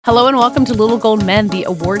Hello and welcome to Little Gold Men, the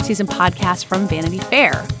award season podcast from Vanity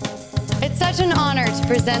Fair. It's such an honor to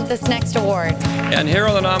present this next award. And here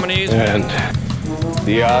are the nominees. And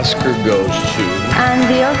the Oscar goes to... And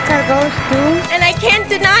the Oscar goes to... And I can't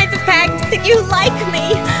deny the fact that you like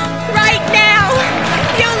me. Right now,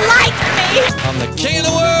 you like me. I'm the king of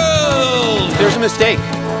the world. There's a mistake.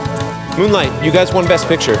 Moonlight, you guys won Best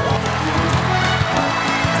Picture.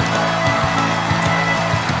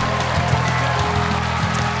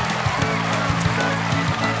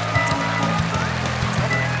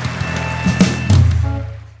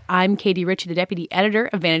 I'm Katie Ritchie, the deputy editor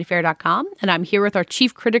of VanityFair.com, and I'm here with our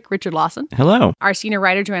chief critic, Richard Lawson. Hello. Our senior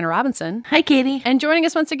writer, Joanna Robinson. Hi, Katie. And joining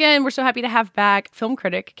us once again, we're so happy to have back film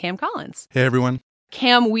critic Cam Collins. Hey, everyone.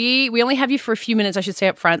 Cam, we only have you for a few minutes, I should say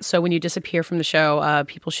up front, so when you disappear from the show,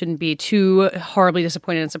 people shouldn't be too horribly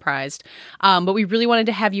disappointed and surprised. But we really wanted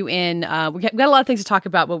to have you in. We've got a lot of things to talk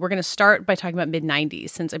about, but we're going to start by talking about mid-90s,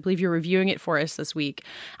 since I believe you're reviewing it for us this week.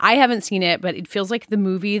 I haven't seen it, but it feels like the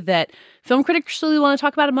movie that film critics really want to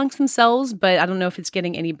talk about amongst themselves, but I don't know if it's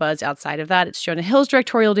getting any buzz outside of that. It's Jonah Hill's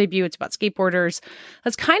directorial debut. It's about skateboarders.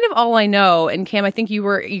 That's kind of all I know. And Cam, I think you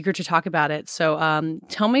were eager to talk about it. So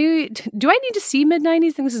tell me, do I need to see mid-90s? I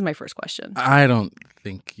think this is my first question. I don't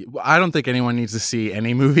think anyone needs to see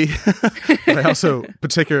any movie. But I also,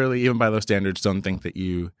 particularly even by those standards, don't think that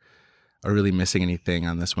you are really missing anything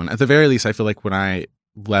on this one. At the very least, I feel like when I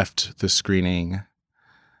left the screening,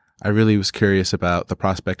 I really was curious about the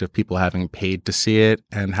prospect of people having paid to see it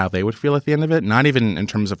and how they would feel at the end of it. Not even in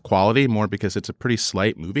terms of quality, more because it's a pretty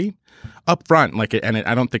slight movie up front. I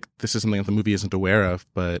don't think this is something that the movie isn't aware of,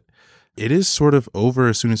 but it is sort of over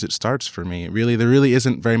as soon as it starts for me. There really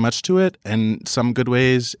isn't very much to it, and some good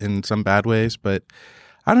ways and some bad ways, but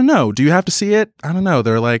I don't know. Do you have to see it? I don't know.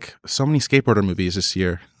 There are like so many skateboarder movies this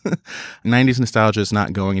year. 90s nostalgia is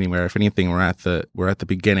not going anywhere. If anything, we're at the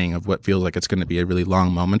beginning of what feels like it's going to be a really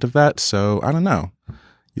long moment of that. So I don't know.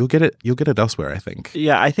 You'll get it elsewhere, I think.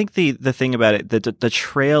 Yeah, I think the thing about it, the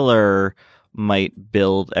trailer might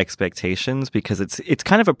build expectations because it's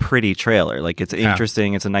kind of a pretty trailer. Like it's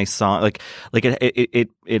interesting. It's a nice song. Like it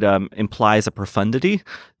implies a profundity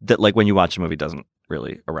that like when you watch a movie doesn't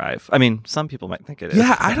really arrive. I mean, some people might think it is.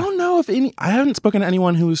 Yeah, I don't know if I haven't spoken to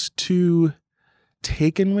anyone who's too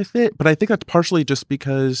taken with it, but I think that's partially just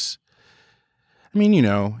because, I mean, you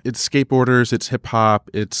know, it's skateboarders, it's hip hop,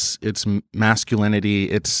 it's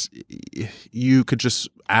masculinity, you could just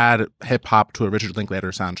add hip hop to a Richard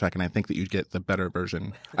Linklater soundtrack, and I think that you'd get the better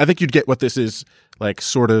version. I think you'd get what this is like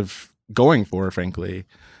sort of going for, frankly.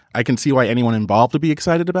 I can see why anyone involved would be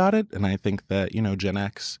excited about it, and I think that, you know, Gen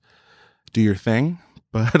X, do your thing,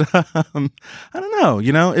 but I don't know,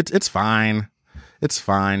 you know, it's fine. It's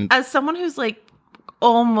fine. As someone who's like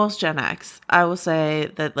almost Gen X, I will say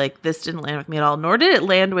that like this didn't land with me at all, nor did it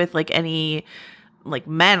land with like any like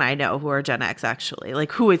men I know who are Gen X, actually,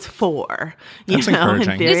 like who it's for. That's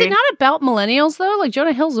encouraging. Is it not about millennials though? Like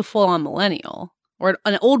Jonah Hill's a full-on millennial or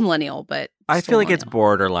an old millennial, but I feel like it's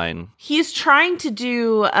borderline. He's trying to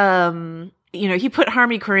do you know, he put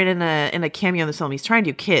Harmony Korine in a cameo in the film. He's trying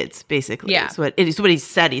to do kids, basically. Yeah. So it is what he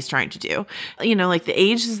said he's trying to do. You know, like the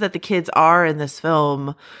ages that the kids are in this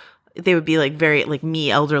film, they would be like very like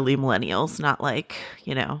me, elderly millennials, not like,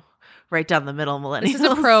 you know, right down the middle millennials. This is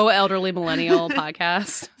a pro elderly millennial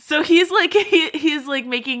podcast. So he's like he's like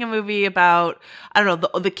making a movie about, I don't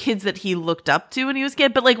know, the kids that he looked up to when he was a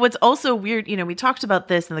kid. But like what's also weird, you know, we talked about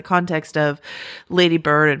this in the context of Lady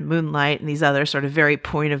Bird and Moonlight and these other sort of very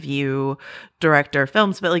point of view director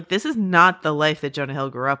films, but like this is not the life that Jonah Hill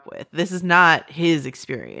grew up with. This is not his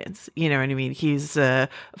experience. You know what I mean? He's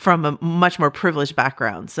from a much more privileged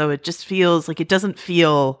background. So it just feels like it doesn't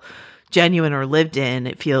feel genuine or lived in.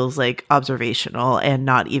 It feels like observational and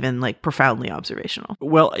not even like profoundly observational.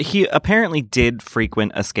 Well, he apparently did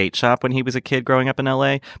frequent a skate shop when he was a kid growing up in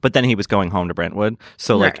LA, but then he was going home to Brentwood.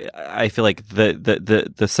 So like I feel like the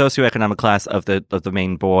socioeconomic class of the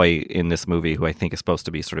main boy in this movie, who I think is supposed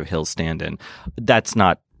to be sort of Hill's stand-in, that's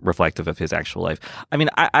not reflective of his actual life. I mean,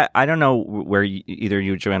 I don't know where either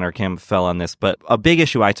you, Joanna, or Kim fell on this, but a big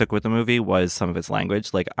issue I took with the movie was some of its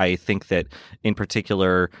language. Like I think that in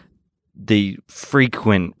particular, the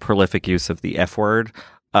frequent prolific use of the F word,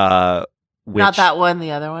 not that one,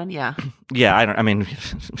 the other one, yeah. Yeah, I mean,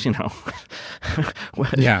 you know.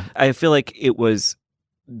 Yeah. I feel like it was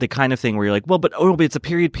the kind of thing where you're like, well, but it's a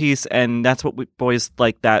period piece, and that's what boys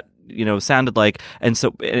like that, you know, sounded like. And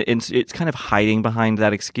so it's kind of hiding behind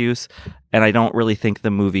that excuse, and I don't really think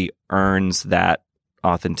the movie earns that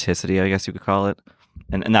authenticity, I guess you could call it.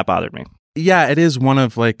 And that bothered me. Yeah, it is one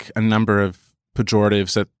of like a number of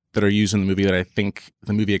pejoratives that that are used in the movie that I think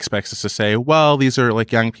the movie expects us to say, well, these are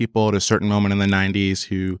like young people at a certain moment in the 90s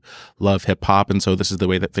who love hip hop, and so this is the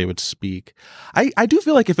way that they would speak. I do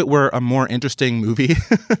feel like if it were a more interesting movie,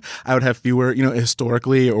 I would have fewer,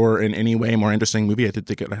 historically or in any way more interesting movie, I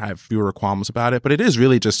think it would have fewer qualms about it. But it is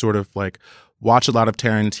really just sort of like watch a lot of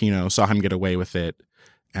Tarantino, saw him get away with it.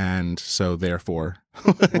 And so therefore,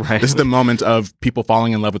 Right. This is the moment of people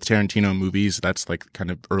falling in love with Tarantino movies. That's like kind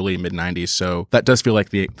of early mid 90s. So that does feel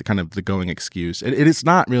like the kind of the going excuse. It is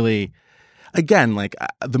not really, again, like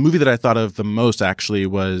the movie that I thought of the most actually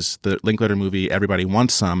was the Linklater movie Everybody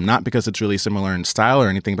Wants Some, not because it's really similar in style or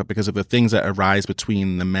anything, but because of the things that arise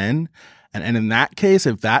between the men. And in that case,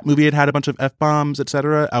 if that movie had a bunch of F-bombs,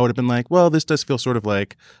 etc., I would have been like, well, this does feel sort of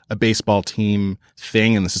like a baseball team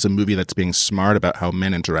thing, and this is a movie that's being smart about how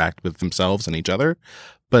men interact with themselves and each other.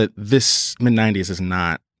 But this mid-90s is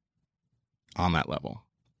not on that level.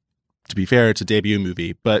 To be fair, it's a debut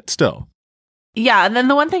movie, but still. Yeah, and then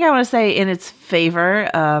the one thing I want to say in its favor,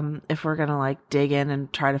 if we're gonna like dig in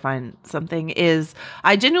and try to find something, is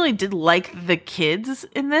I genuinely did like the kids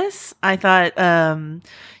in this. I thought,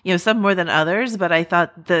 some more than others, but I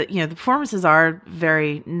thought the performances are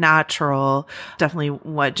very natural. Definitely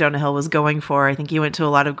what Jonah Hill was going for. I think he went to a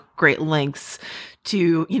lot of great lengths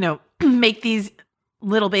to make these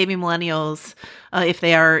little baby millennials, if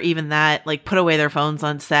they are even that, like put away their phones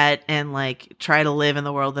on set and like try to live in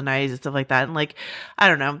the world of the 90s and stuff like that. And like, I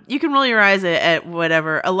don't know, you can roll your eyes at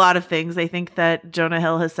whatever, a lot of things I think that Jonah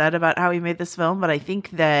Hill has said about how he made this film. But I think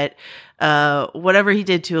that whatever he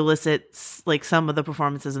did to elicit like some of the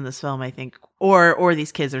performances in this film, I think, or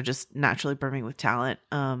these kids are just naturally brimming with talent.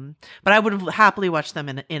 But I would have happily watched them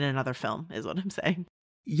in another film is what I'm saying.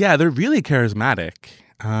 Yeah, they're really charismatic.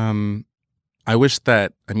 I wish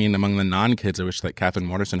that, among the non-kids, I wish that Catherine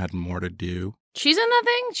Waterston had more to do. She's in that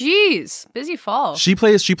thing? Jeez. Busy fall. She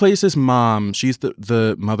plays his mom. She's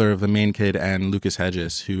the mother of the main kid and Lucas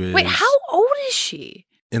Hedges, who is... Wait, how old is she?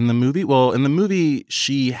 In the movie? Well, in the movie,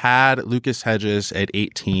 she had Lucas Hedges at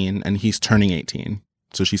 18, and he's turning 18.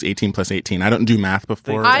 So she's 18 plus 18. I don't do math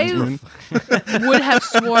before. I would have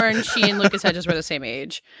sworn she and Lucas Hedges were the same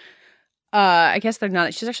age. I guess they're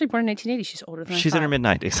not. She's actually born in 1980. She's older than She's in her mid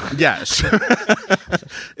 90s. Yeah,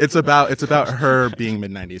 it's about her being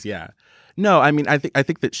mid 90s. Yeah, no, I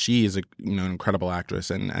think that she is an incredible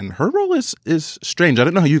actress, and her role is strange. I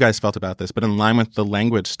don't know how you guys felt about this, but in line with the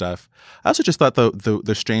language stuff, I also just thought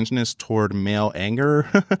the strangeness toward male anger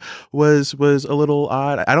was a little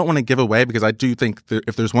odd. I don't want to give away because I do think that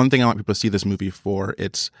if there's one thing I want people to see this movie for,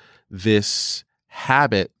 it's this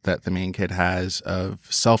habit that the main kid has of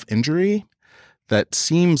self-injury that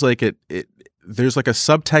seems like it there's like a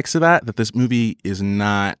subtext to that this movie is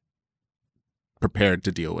not prepared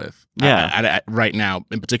to deal with right now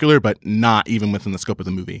in particular, but not even within the scope of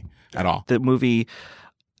the movie at all. The movie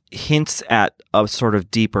hints at a sort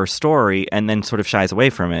of deeper story and then sort of shies away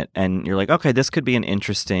from it, and you're like, okay, this could be an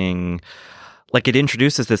interesting... Like, it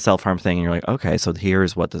introduces this self-harm thing, and you're like, okay, so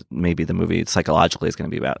here's what maybe the movie psychologically is going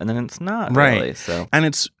to be about. And then it's not really. So. And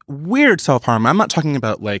it's weird self-harm. I'm not talking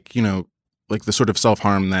about, like the sort of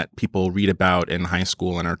self-harm that people read about in high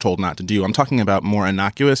school and are told not to do. I'm talking about more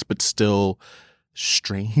innocuous but still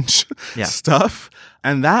strange stuff.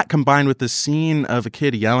 And that combined with the scene of a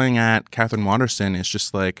kid yelling at Catherine Waterston is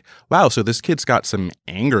just like, wow, so this kid's got some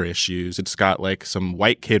anger issues. It's got like some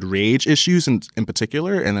white kid rage issues in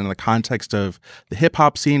particular. And then in the context of the hip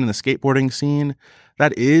hop scene and the skateboarding scene,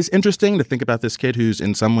 that is interesting to think about this kid who's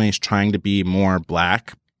in some ways trying to be more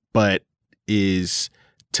black, but is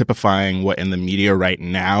typifying what in the media right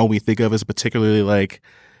now we think of as particularly like,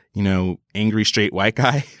 angry straight white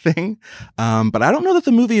guy thing. But I don't know that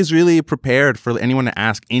the movie is really prepared for anyone to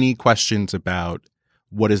ask any questions about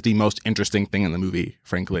what is the most interesting thing in the movie,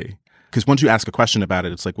 frankly. Because once you ask a question about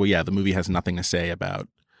it, it's like, well, yeah, the movie has nothing to say about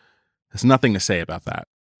that.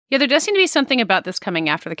 Yeah, there does seem to be something about this coming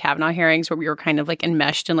after the Kavanaugh hearings where we were kind of like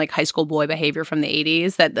enmeshed in like high school boy behavior from the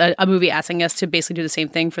 80s, that a movie asking us to basically do the same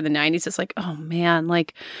thing for the 90s. It's like, oh man,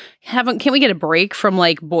 like can't we get a break from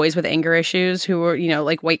like boys with anger issues who are,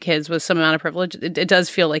 like white kids with some amount of privilege? It does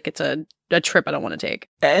feel like it's a trip I don't want to take.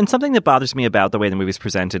 And something that bothers me about the way the movie's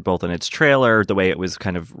presented, both in its trailer, the way it was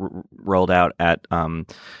kind of rolled out at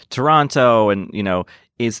Toronto, and,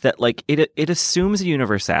 is that like it assumes a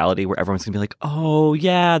universality where everyone's gonna be like, oh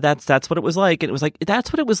yeah, that's what it was like, and it was like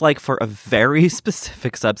that's what it was like for a very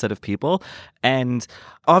specific subset of people. And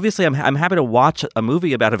obviously, I'm happy to watch a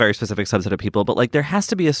movie about a very specific subset of people, but like there has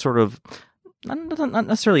to be a sort of not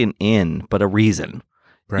necessarily an in, but a reason.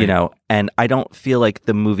 Right. And I don't feel like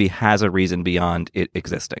the movie has a reason beyond it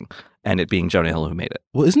existing and it being Jonah Hill who made it.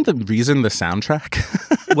 Well, isn't the reason the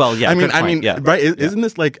soundtrack? Well, yeah. Right? Isn't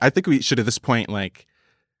this like, I think we should at this point like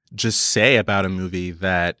just say about a movie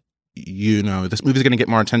that this movie's going to get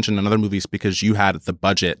more attention than other movies because you had the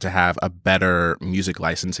budget to have a better music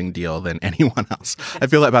licensing deal than anyone else. I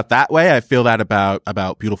feel about that way. I feel that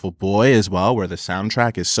about Beautiful Boy as well, where the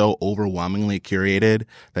soundtrack is so overwhelmingly curated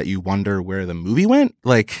that you wonder where the movie went.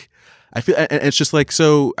 Like, I feel it's just like,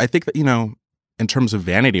 so I think that, in terms of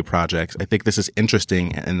vanity projects, I think this is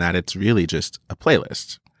interesting in that it's really just a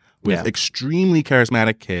playlist with extremely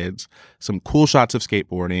charismatic kids, some cool shots of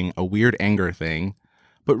skateboarding, a weird anger thing.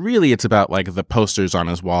 But really, it's about like the posters on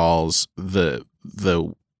his walls, the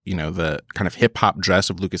kind of hip hop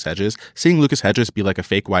dress of Lucas Hedges. Seeing Lucas Hedges be like a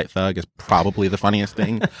fake white thug is probably the funniest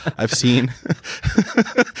thing I've seen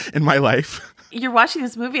in my life. You're watching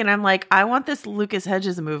this movie and I'm like, I want this Lucas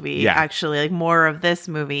Hedges movie, actually, like more of this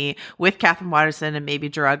movie with Catherine Waterston and maybe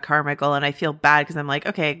Gerard Carmichael. And I feel bad because I'm like,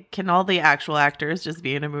 okay, can all the actual actors just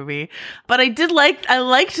be in a movie? But I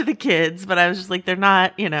liked the kids, but I was just like, they're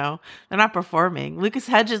not performing. Lucas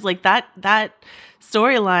Hedges, like that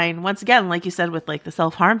storyline, once again, like you said, with like the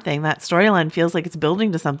self-harm thing, that storyline feels like it's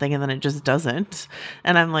building to something and then it just doesn't.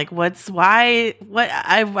 And I'm like, I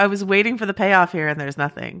was waiting for the payoff here and there's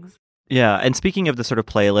nothing. Yeah, and speaking of the sort of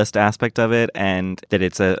playlist aspect of it and that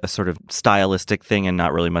it's a sort of stylistic thing and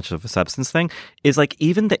not really much of a substance thing, is like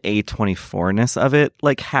even the A24-ness of it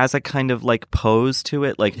like has a kind of like pose to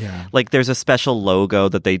it. Like there's a special logo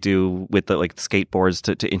that they do with the like skateboards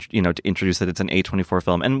to introduce that it's an A24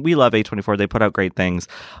 film. And we love A24. They put out great things.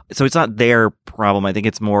 So it's not their problem. I think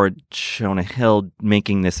it's more Jonah Hill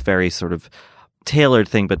making this very sort of tailored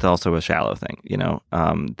thing, but also a shallow thing,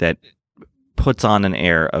 that puts on an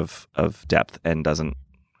air of depth and doesn't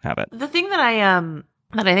have it. The thing that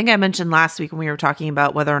I think I mentioned last week when we were talking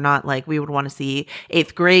about whether or not like we would want to see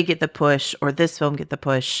Eighth Grade get the push or this film get the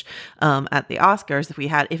push at the Oscars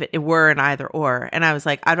if it were an either or. And I was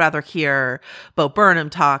like, I'd rather hear Bo Burnham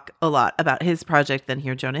talk a lot about his project than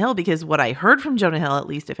hear Jonah Hill, because what I heard from Jonah Hill, at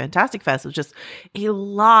least at Fantastic Fest, was just a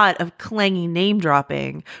lot of clangy name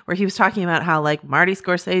dropping where he was talking about how like Marty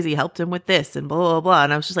Scorsese helped him with this and blah, blah, blah.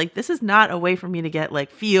 And I was just like, this is not a way for me to get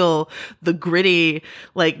like feel the gritty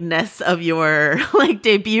like ness of your like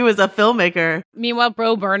debut as a filmacre. Meanwhile,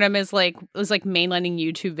 Bo Burnham was mainlining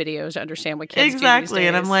YouTube videos to understand what kids exactly do these days.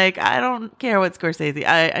 And I'm like, I don't care what Scorsese.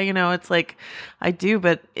 I it's like I do,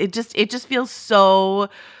 but it just feels so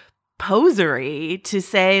posery to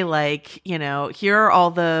say like, here are all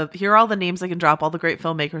the names I can drop, all the great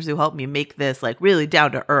filmmakers who helped me make this like really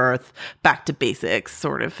down to earth, back to basics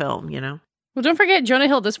sort of film. Well, don't forget, Jonah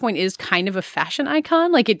Hill at this point is kind of a fashion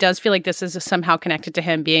icon. Like, it does feel like this is somehow connected to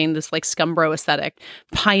him being this, like, scumbro aesthetic,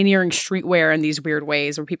 pioneering streetwear in these weird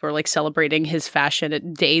ways where people are, like, celebrating his fashion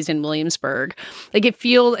at days in Williamsburg. Like, it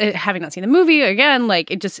feels, having not seen the movie, again,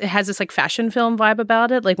 like, it has this, like, fashion film vibe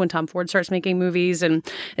about it. Like, when Tom Ford starts making movies, and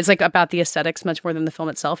it's, like, about the aesthetics much more than the film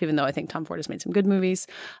itself, even though I think Tom Ford has made some good movies.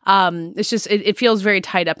 It's just, it feels very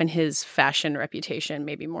tied up in his fashion reputation,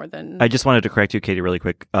 maybe more than... I just wanted to correct you, Katie, really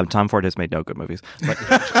quick. Tom Ford has made no good movies. But...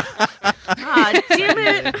 damn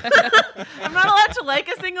it. I'm not allowed to like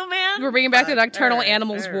a single man. We're bringing back the Nocturnal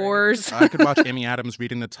Animals Wars. I could watch Amy Adams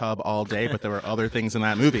reading the tub all day, but there were other things in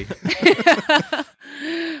that movie.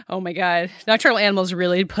 Oh my God. Nocturnal Animals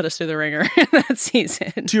really put us through the ringer in that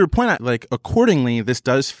season. To your point, like, accordingly, this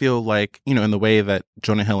does feel like, in the way that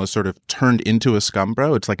Jonah Hill is sort of turned into a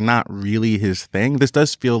scumbro, it's like not really his thing. This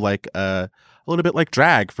does feel like a little bit like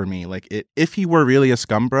Drag for me. Like, if he were really a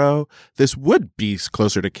scumbro, this would be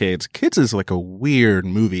closer to Kids. Kids is like a weird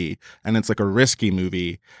movie, and it's like a risky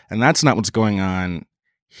movie, and that's not what's going on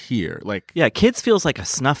here. Like, yeah, Kids feels like a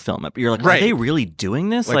snuff film. You're like, right. Are they really doing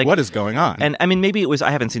this? Like, what is going on? And I mean, maybe it was,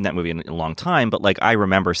 I haven't seen that movie in a long time, but like, I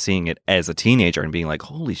remember seeing it as a teenager and being like,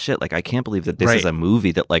 holy shit, like, I can't believe that this is a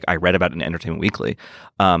movie that like I read about in Entertainment Weekly.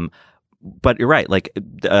 But you're right, like,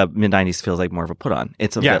 mid-90s feels like more of a put-on.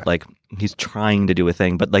 It's a bit like he's trying to do a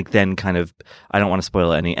thing, but like then kind of, I don't want to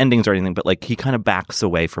spoil any endings or anything, but like he kind of backs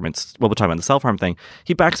away from its, well, we're talking about the self-harm thing,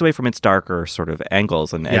 he backs away from its darker sort of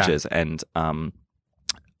angles and edges. And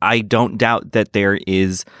I don't doubt that there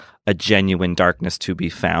is a genuine darkness to be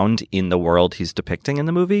found in the world he's depicting in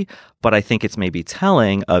the movie, but I think it's maybe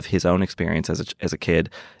telling of his own experience as a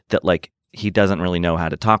kid that like he doesn't really know how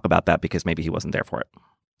to talk about that because maybe he wasn't there for it.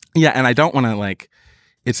 Yeah, and I don't want to like,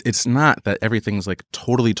 it's not that everything's like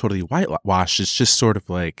totally whitewashed. It's just sort of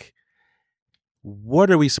like,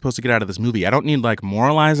 what are we supposed to get out of this movie? I don't need like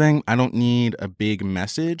moralizing. I don't need a big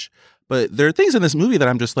message. But there are things in this movie that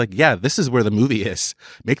I'm just like, yeah, this is where the movie is.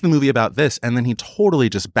 Make the movie about this. And then he totally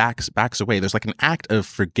just backs away. There's like an act of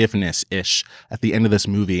forgiveness-ish at the end of this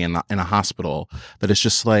movie in a hospital that is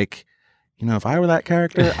just like, you know, if I were that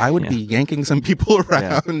character, I would be yanking some people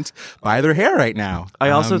around by their hair right now. I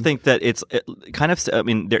also think that it kind of, I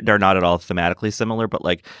mean, they're not at all thematically similar, but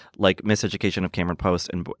like Miseducation of Cameron Post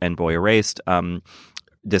and Boy Erased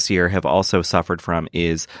this year have also suffered from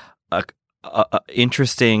is a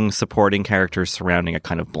interesting supporting characters surrounding a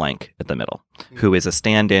kind of blank at the middle, who is a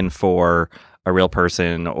stand-in for a real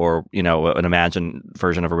person or, you know, an imagined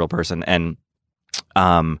version of a real person. And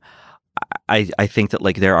I think that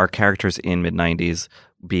like there are characters in mid-90s,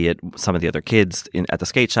 be it some of the other kids at the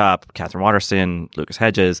skate shop, Catherine Waterston, Lucas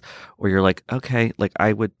Hedges, where you're like, okay, like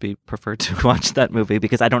I would be preferred to watch that movie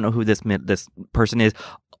because I don't know who this person is.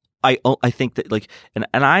 I think that like, and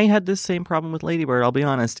I had this same problem with Lady Bird, I'll be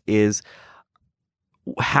honest, is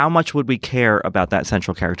how much would we care about that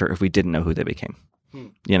central character if we didn't know who they became?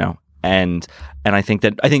 You know? And I think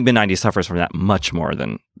mid-90s suffers from that much more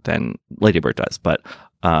than Lady Bird does. But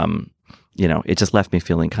you know, it just left me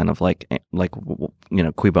feeling kind of like you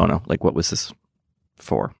know, cui bono, like what was this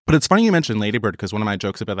for? But it's funny you mentioned Lady Bird because one of my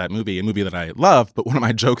jokes about that movie, a movie that I love, but one of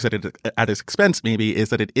my jokes at its expense maybe is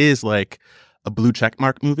that it is like a blue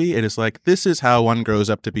checkmark movie. It is like, this is how one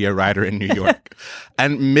grows up to be a writer in New York.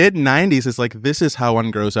 And mid-90s is like, this is how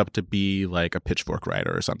one grows up to be like a Pitchfork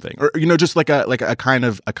writer or something. Or, you know, just like a kind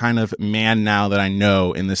of man now that I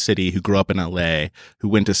know in the city who grew up in LA, who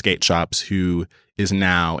went to skate shops, who is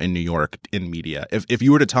now in New York in media. If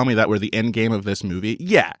you were to tell me that were the end game of this movie,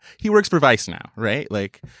 yeah, he works for Vice now, right?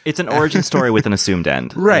 Like it's an origin story with an assumed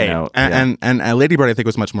end, right? You know? And Lady Bird, I think,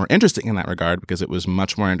 was much more interesting in that regard because it was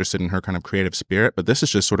much more interested in her kind of creative spirit. But this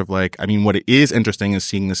is just sort of like, I mean, what it is interesting is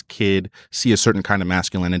seeing this kid see a certain kind of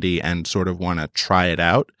masculinity and sort of want to try it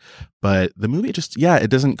out. But the movie just, yeah,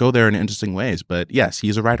 it doesn't go there in interesting ways. But yes,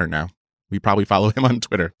 he's a writer now. We probably follow him on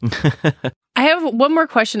Twitter. I have one more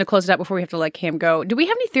question to close it out before we have to let Cam go. Do we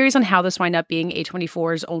have any theories on how this wind up being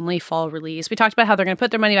A24's only fall release? We talked about how they're going to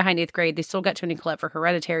put their money behind 8th Grade. They still got Toni Collette for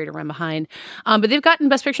Hereditary to run behind. But they've gotten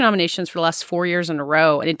Best Picture nominations for the last 4 years in a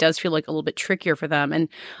row, and it does feel like a little bit trickier for them. And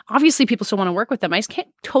obviously people still want to work with them. I just can't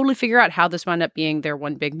totally figure out how this wound up being their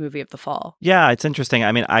one big movie of the fall. Yeah, it's interesting.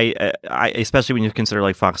 I mean, I especially when you consider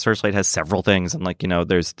like Fox Searchlight has several things, and like, you know,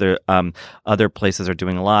 there's other places are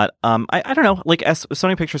doing a lot. I don't know, like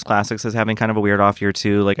Sony Pictures Classics is having kind of a weird off year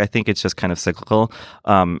too. Like I think it's just kind of cyclical.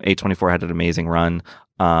 A24 had an amazing run.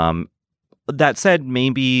 That said,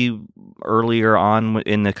 maybe earlier on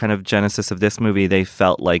in the kind of genesis of this movie, they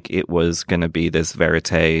felt like it was going to be this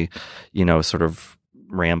verite, you know, sort of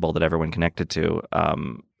ramble that everyone connected to.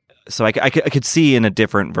 So I could see in a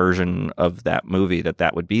different version of that movie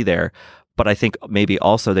that would be there. But I think maybe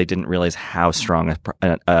also they didn't realize how strong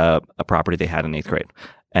a property they had in 8th Grade.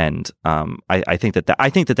 And I think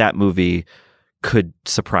that movie could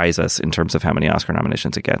surprise us in terms of how many Oscar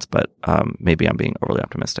nominations it gets, but maybe I'm being overly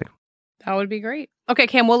optimistic. That would be great. Okay,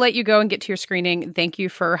 Cam, we'll let you go and get to your screening. Thank you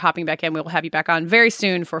for hopping back in. We'll have you back on very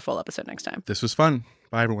soon for a full episode next time. This was fun.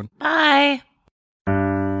 Bye, everyone. Bye.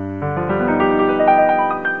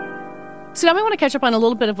 So now we want to catch up on a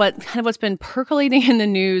little bit of what's been percolating in the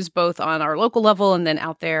news, both on our local level and then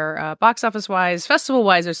out there, box office wise, festival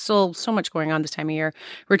wise. There's still so much going on this time of year.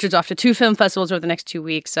 Richard's off to 2 film festivals over the next 2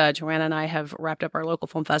 weeks. Joanna and I have wrapped up our local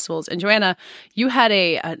film festivals. And Joanna, you had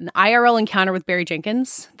an IRL encounter with Barry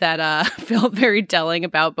Jenkins that felt very telling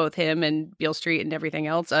about both him and Beale Street and everything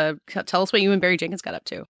else. Tell us what you and Barry Jenkins got up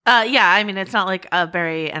to. Yeah, I mean, it's not like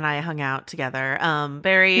Barry and I hung out together.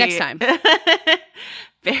 Barry next time.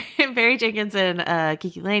 Barry Jenkins and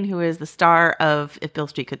Kiki Lane, who is the star of If Beale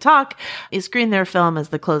Street Could Talk, is screened their film as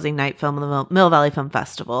the closing night film of the Mill Valley Film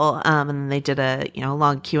Festival. And then they did a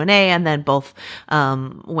long Q&A, and then both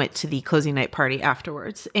went to the closing night party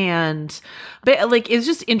afterwards. And like, it's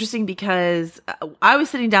just interesting because I was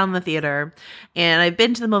sitting down in the theater, and I've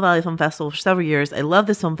been to the Mill Valley Film Festival for several years. I love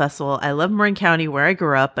this film festival. I love Marin County, where I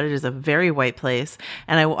grew up, but it is a very white place.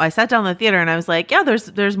 And I sat down in the theater, and I was like, yeah,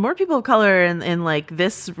 there's more people of color in like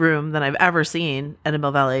this room than I've ever seen at a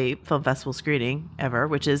Mill Valley Film Festival screening ever,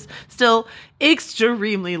 which is still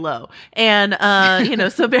extremely low. And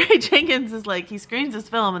so Barry Jenkins is like, he screens this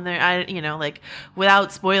film, and there, like,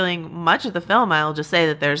 without spoiling much of the film, I'll just say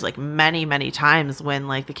that there's like many times when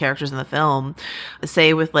like the characters in the film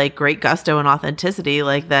say with like great gusto and authenticity,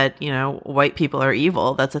 like that, white people are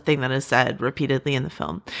evil. That's a thing that is said repeatedly in the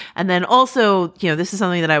film. And then also, this is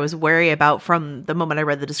something that I was wary about from the moment I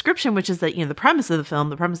read the description, which is that, the premise of the film,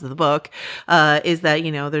 the premise of the book, is that,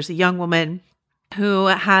 there's a young woman who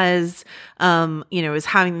has, is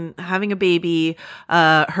having a baby.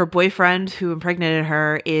 Her boyfriend who impregnated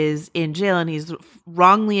her is in jail and he's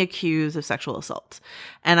wrongly accused of sexual assault.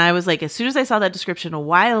 And I was like, as soon as I saw that description a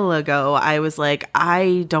while ago, I was like,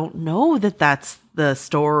 I don't know that that's the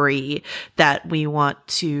story that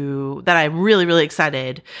I'm really, really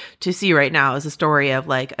excited to see right now, is a story of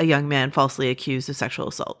like a young man falsely accused of sexual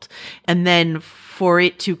assault. And then for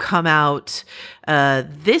it to come out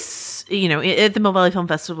at the Mill Valley Film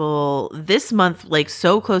Festival this month, like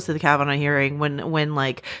so close to the Kavanaugh hearing, when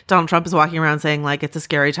like Donald Trump is walking around saying like it's a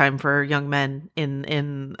scary time for young men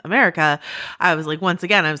in America, I was like, once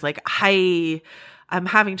again, I was like, I'm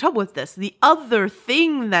having trouble with this. The other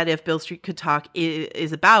thing that If Beale Street Could Talk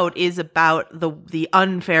is about the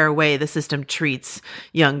unfair way the system treats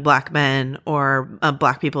young Black men or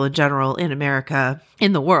Black people in general in America,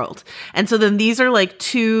 in the world. And so then these are like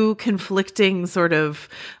two conflicting sort of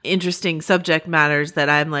interesting subject matters that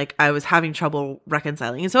I was having trouble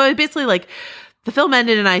reconciling. And so I basically like, the film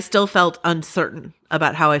ended and I still felt uncertain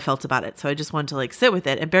about how I felt about it. So I just wanted to like sit with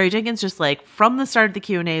it. And Barry Jenkins just like from the start of the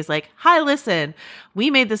Q&A is like, hi, listen, we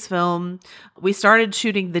made this film. We started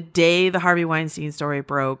shooting the day the Harvey Weinstein story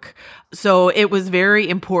broke. So it was very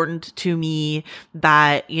important to me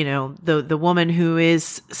that, the woman who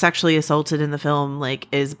is sexually assaulted in the film like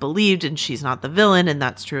is believed and she's not the villain. And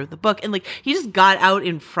that's true of the book. And like he just got out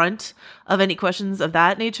in front of any questions of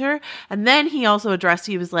that nature. And then he also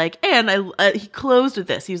he was like, and he closed with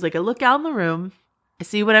this. He was like, I look out in the room. I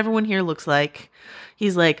see what everyone here looks like.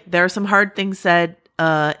 He's like, there are some hard things said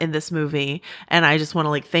in this movie. And I just want to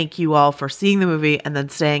like thank you all for seeing the movie and then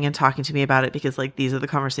staying and talking to me about it, because like these are the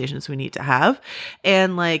conversations we need to have.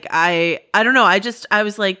 And like, I don't know. I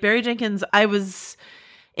was like, Barry Jenkins, I was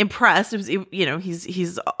impressed. It was,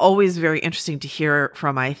 he's always very interesting to hear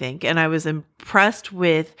from, I think. And I was impressed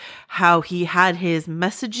with how he had his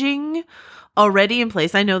messaging already in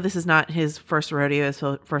place. I know this is not his first rodeo, his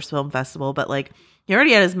first film festival, but like, he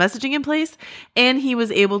already had his messaging in place, and he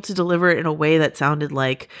was able to deliver it in a way that sounded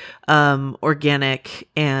like organic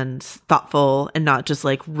and thoughtful, and not just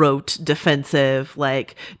like rote, defensive,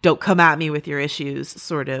 like don't come at me with your issues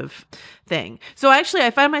sort of thing. So actually,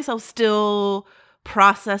 I find myself still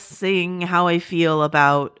processing how I feel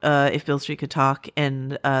about If Beale Street Could Talk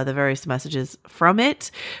and the various messages from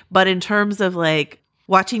it. But in terms of like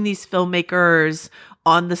watching these filmmakers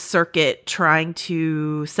on the circuit trying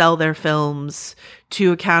to sell their films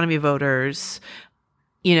to Academy voters,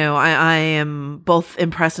 I am both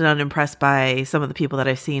impressed and unimpressed by some of the people that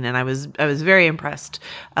I've seen, and I was very impressed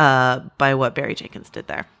by what Barry Jenkins did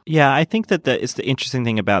there. Yeah, I think that it's the interesting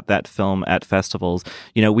thing about that film at festivals.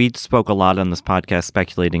 We spoke a lot on this podcast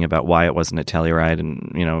speculating about why it wasn't at Telluride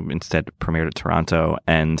and instead premiered at Toronto.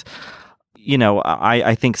 And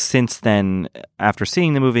I think since then, after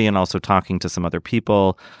seeing the movie and also talking to some other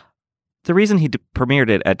people, the reason he premiered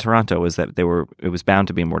it at Toronto was that it was bound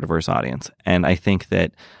to be a more diverse audience. And I think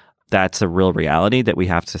that that's a real reality that we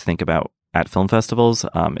have to think about at film festivals,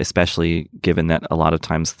 especially given that a lot of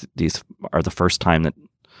times these are the first time that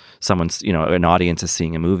someone's, an audience is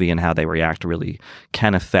seeing a movie, and how they react really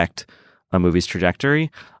can affect a movie's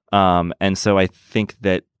trajectory. And so I think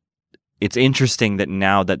that it's interesting that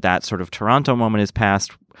now that sort of Toronto moment is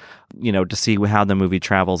past, to see how the movie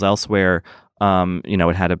travels elsewhere.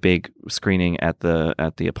 It had a big screening at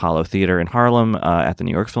the Apollo Theater in Harlem, at the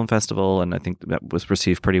New York Film Festival, and I think that was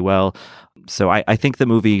received pretty well. So I think the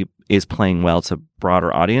movie is playing well to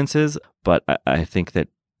broader audiences, but I think that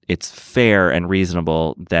it's fair and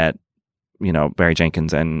reasonable that Barry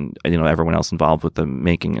Jenkins and everyone else involved with the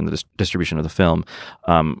making and the distribution of the film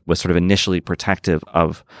was sort of initially protective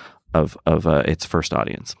of its first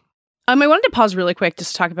audience. I wanted to pause really quick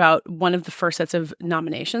just to talk about one of the first sets of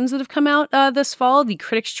nominations that have come out this fall, the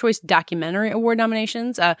Critics' Choice Documentary Award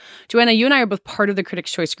nominations. Joanna, you and I are both part of the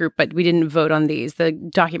Critics' Choice group, but we didn't vote on these. The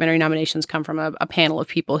documentary nominations come from a panel of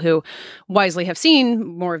people who wisely have seen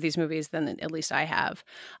more of these movies than at least I have.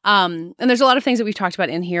 And there's a lot of things that we've talked about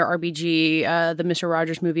in here, RBG, the Mr.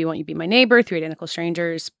 Rogers movie, Won't You Be My Neighbor, Three Identical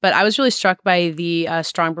Strangers. But I was really struck by the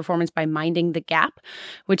strong performance by Minding the Gap,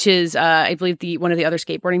 which is, I believe, one of the other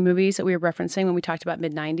skateboarding movies that we were referencing when we talked about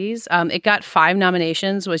mid-90s. It got 5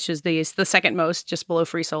 nominations, which is the second most, just below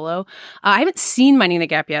Free Solo. I haven't seen Minding the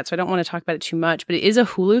Gap yet, so I don't want to talk about it too much, but it is a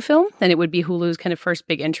Hulu film, and it would be Hulu's kind of first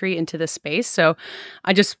big entry into this space. So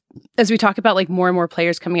as we talk about like more and more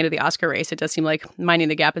players coming into the Oscar race, it does seem like Minding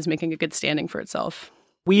the Gap is making a good standing for itself.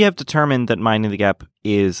 We have determined that Minding the Gap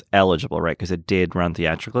is eligible, right? Because it did run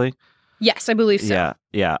theatrically. Yes, I believe so.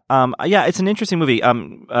 Yeah. It's an interesting movie.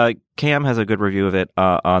 Cam has a good review of it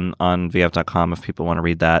on VF.com if people want to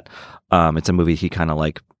read that. It's a movie he kind of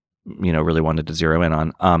like, really wanted to zero in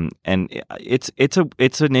on. And it's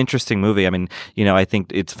an interesting movie. I mean, I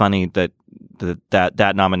think it's funny that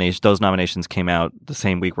those nominations came out the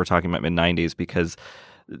same week we're talking about mid-90s, because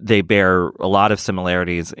they bear a lot of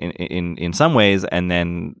similarities in some ways, and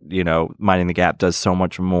then Minding the Gap does so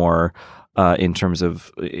much more in terms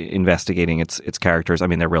of investigating its characters. I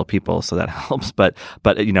mean, they're real people, so that helps. But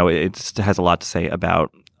it has a lot to say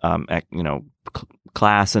about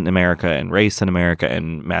class in America and race in America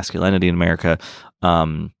and masculinity in America,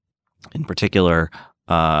 in particular.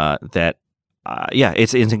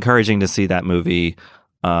 It's encouraging to see that movie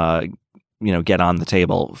get on the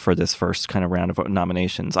table for this first kind of round of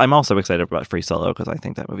nominations. I'm also excited about Free Solo because I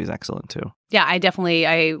think that movie's excellent too. Yeah, I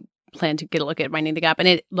plan to get a look at Minding the Gap, and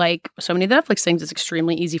it, like so many of the Netflix things, it's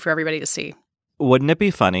extremely easy for everybody to see. Wouldn't it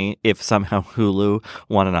be funny if somehow Hulu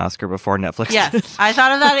won an Oscar before Netflix? Yes, I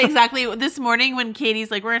thought of that exactly this morning when Katie's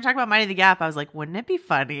like, we're going to talk about Minding the Gap. I was like, wouldn't it be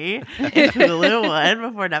funny if Hulu won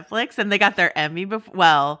before Netflix? And they got their Emmy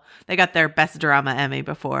they got their Best Drama Emmy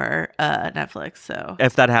before Netflix. So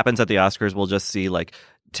if that happens at the Oscars, we'll just see like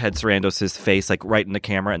Ted Sarandos's face like right in the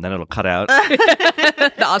camera, and then it'll cut out.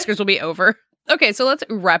 The Oscars will be over. Okay, so let's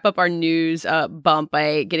wrap up our news bump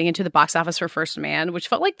by getting into the box office for First Man, which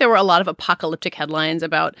felt like there were a lot of apocalyptic headlines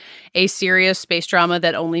about a serious space drama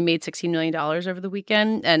that only made $16 million over the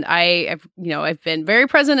weekend. And I've been very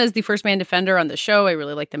present as the First Man defender on the show. I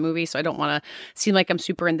really like the movie, so I don't want to seem like I'm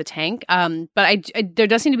super in the tank. But there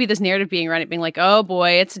does seem to be this narrative being around it, being like, oh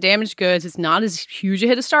boy, it's damaged goods. It's not as huge a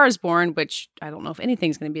hit as Star is Born, which I don't know if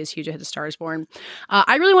anything's going to be as huge a hit as Star is Born.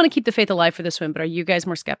 I really want to keep the faith alive for this one, but are you guys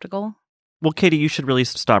more skeptical? Well, Katie, you should really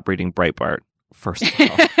stop reading Breitbart, first of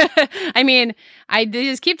all. I mean, they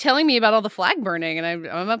just keep telling me about all the flag burning, and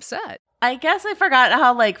I'm upset. I guess I forgot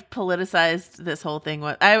how like politicized this whole thing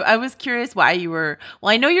was. I was curious why you were.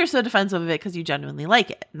 Well, I know you're so defensive of it because you genuinely like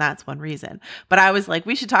it, and that's one reason. But I was like,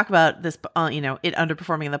 we should talk about this. It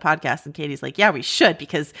underperforming in the podcast, and Katie's like, yeah, we should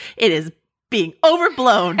because it is being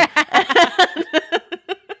overblown.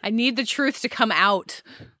 I need the truth to come out.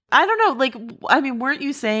 I don't know. Like, I mean, weren't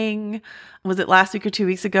you saying, was it last week or 2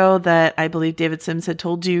 weeks ago that I believe David Sims had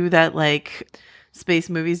told you that like space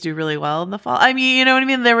movies do really well in the fall? I mean, you know what I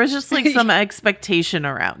mean? There was just like some expectation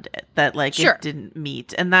around it that like Sure. It didn't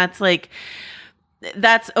meet. And that's like,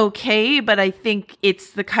 that's okay. But I think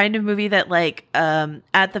it's the kind of movie that like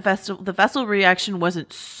at the festival reaction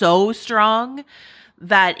wasn't so strong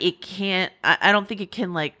that it can't, I don't think it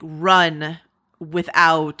can like run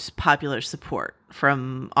without popular support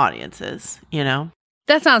from audiences,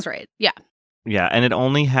 That sounds right. Yeah. Yeah, and it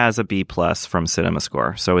only has a B+ from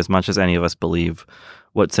CinemaScore. So as much as any of us believe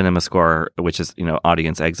what CinemaScore, which is,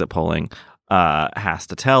 audience exit polling, has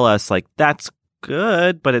to tell us, like, that's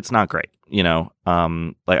good, but it's not great, Like,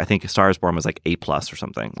 I think Star is Born was like A+ or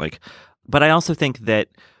something. Like, but I also think that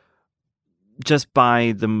just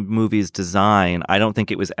by the movie's design, I don't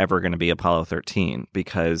think it was ever going to be Apollo 13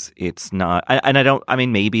 because it's not.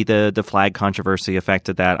 Maybe the flag controversy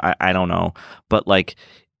affected that. I don't know, but like,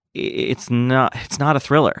 it's not a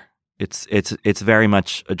thriller. It's very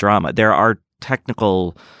much a drama. There are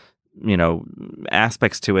technical,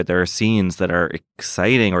 aspects to it. There are scenes that are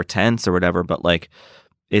exciting or tense or whatever, but like,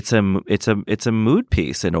 it's a mood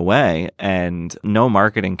piece in a way, and no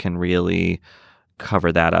marketing can really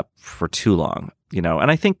cover that up for too long,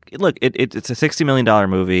 And I think, look, it's a $60 million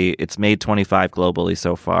movie. It's made 25 globally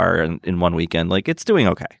so far in one weekend. Like, it's doing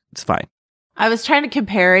okay. It's fine. I was trying to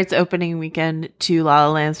compare its opening weekend to La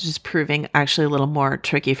La Land's, which is proving actually a little more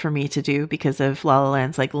tricky for me to do because of La La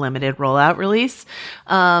Land's like limited rollout release.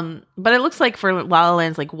 But it looks like for La La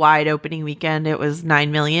Land's like wide opening weekend, it was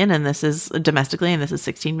 9 million, and this is domestically, and this is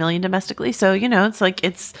 16 million domestically. So, it's like,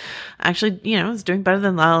 it's actually, it's doing better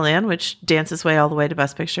than La La Land, which danced its way all the way to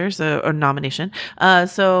Best Picture, or nomination.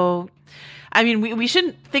 So I mean, we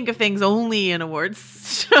shouldn't think of things only in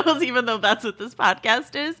awards shows, even though that's what this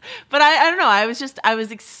podcast is. But I don't know. I was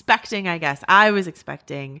expecting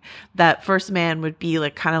that First Man would be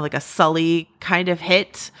like kind of like a Sully kind of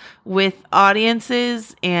hit with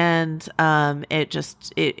audiences. And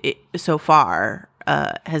it so far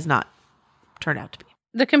has not turned out to be.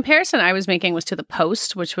 The comparison I was making was to The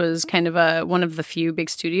Post, which was kind of one of the few big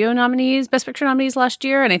studio nominees, Best Picture nominees last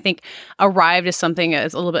year. And I think arrived as something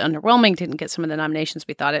that's a little bit underwhelming, didn't get some of the nominations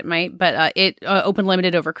we thought it might. But it opened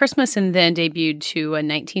limited over Christmas and then debuted to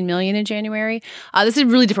 19 million in January. This is a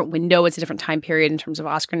really different window. It's a different time period in terms of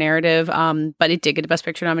Oscar narrative. But it did get a Best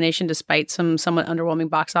Picture nomination despite some somewhat underwhelming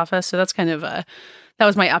box office. So that's kind of That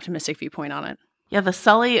was my optimistic viewpoint on it. Yeah, the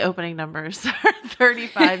Sully opening numbers are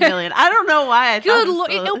 35 million. I don't know why. It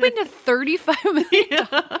opened to $35 million.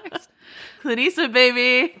 Yeah. Clint Eastwood,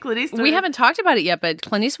 baby. Clint Eastwood. We haven't talked about it yet, but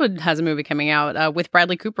Clint Eastwood has a movie coming out with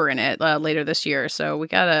Bradley Cooper in it later this year. So we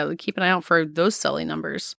got to keep an eye out for those Sully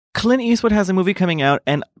numbers. Clint Eastwood has a movie coming out,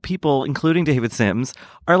 and people, including David Sims,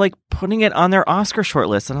 are like putting it on their Oscar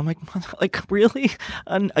shortlist. And I'm like, really?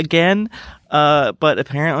 Again? But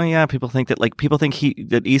apparently, yeah, people think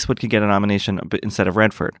that Eastwood could get a nomination instead of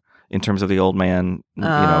Redford in terms of the old man,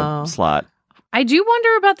 slot. I do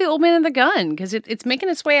wonder about The Old Man and the Gun because it's making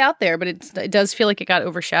its way out there, but it does feel like it got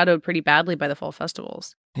overshadowed pretty badly by the fall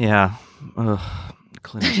festivals. Yeah. Ugh.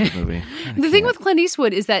 Clint Eastwood movie. The thing with Clint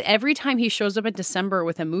Eastwood is that every time he shows up in December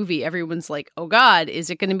with a movie, everyone's like, oh God, is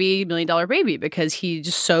it going to be $1 Million Baby? Because he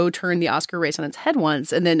just so turned the Oscar race on its head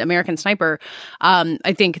once. And then American Sniper,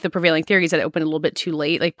 I think the prevailing theory is that it opened a little bit too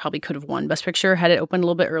late. Like probably could have won Best Picture had it opened a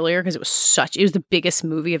little bit earlier because it was the biggest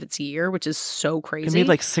movie of its year, which is so crazy. It made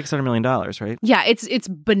like $600 million, right? Yeah, it's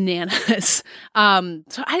bananas.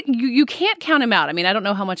 So you can't count him out. I mean, I don't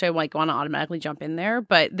know how much I want to automatically jump in there,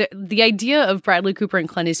 but the idea of Bradley Cooper and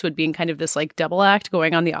Clint Eastwood being kind of this like double act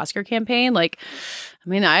going on the Oscar campaign, like, I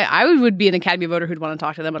mean, I would be an Academy voter who'd want to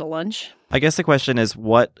talk to them at a lunch. I guess the question is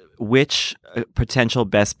which potential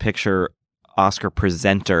Best Picture Oscar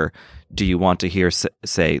presenter do you want to hear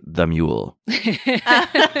say The Mule?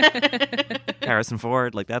 Harrison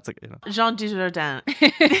Ford, like that's Jean Dujardin.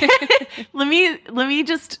 Let me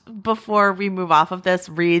just, before we move off of this,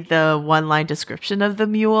 read the one-line description of The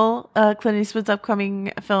Mule, Clint Eastwood's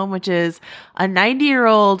upcoming film, which is a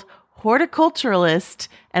 90-year-old horticulturalist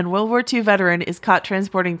and World War II veteran is caught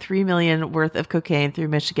transporting $3 million worth of cocaine through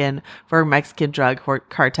Michigan for a Mexican drug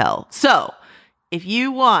cartel. So, if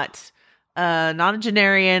you want a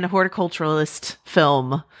nonagenarian horticulturalist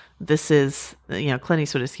film, this is, Clint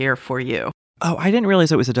Eastwood is here for you. Oh, I didn't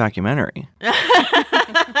realize it was a documentary.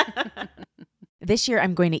 This year,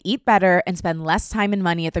 I'm going to eat better and spend less time and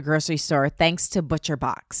money at the grocery store thanks to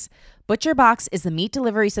ButcherBox. ButcherBox is the meat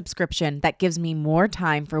delivery subscription that gives me more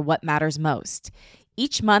time for what matters most.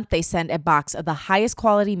 Each month, they send a box of the highest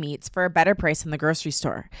quality meats for a better price than the grocery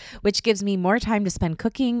store, which gives me more time to spend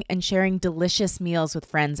cooking and sharing delicious meals with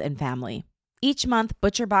friends and family. Each month,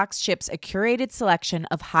 ButcherBox ships a curated selection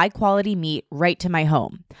of high-quality meat right to my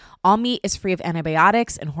home. All meat is free of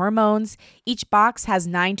antibiotics and hormones. Each box has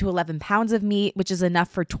 9 to 11 pounds of meat, which is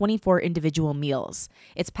enough for 24 individual meals.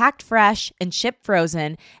 It's packed fresh and shipped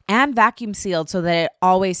frozen and vacuum sealed so that it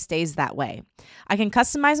always stays that way. I can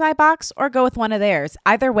customize my box or go with one of theirs.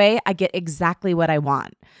 Either way, I get exactly what I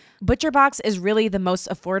want. ButcherBox is really the most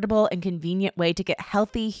affordable and convenient way to get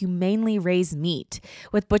healthy, humanely raised meat.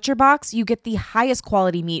 With ButcherBox, you get the highest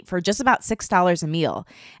quality meat for just about $6 a meal.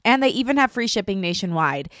 And they even have free shipping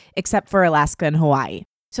nationwide, except for Alaska and Hawaii.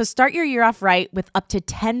 So start your year off right with up to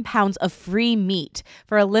 10 pounds of free meat.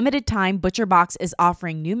 For a limited time, ButcherBox is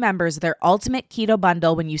offering new members their ultimate keto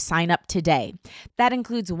bundle when you sign up today. That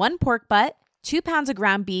includes 1 pork butt, 2 pounds of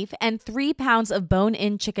ground beef, and 3 pounds of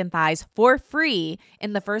bone-in chicken thighs for free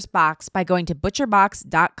in the first box by going to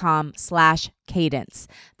butcherbox.com/cadence.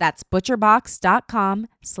 That's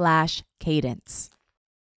butcherbox.com/cadence.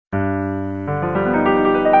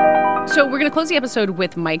 So we're going to close the episode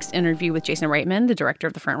with Mike's interview with Jason Reitman, the director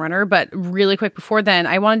of The Frontrunner. But really quick before then,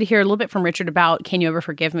 I wanted to hear a little bit from Richard about Can You Ever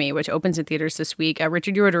Forgive Me, which opens in theaters this week.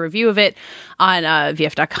 Richard, you wrote a review of it on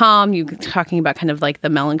VF.com. You talking about kind of like the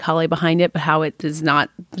melancholy behind it, but how it is not,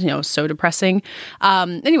 so depressing.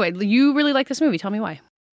 Anyway, you really like this movie. Tell me why.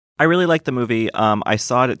 I really liked the movie. I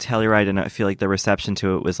saw it at Telluride, and I feel like the reception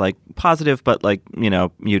to it was like positive, but like,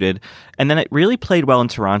 muted. And then it really played well in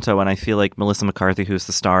Toronto, and I feel like Melissa McCarthy, who's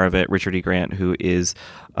the star of it, Richard E. Grant, who is,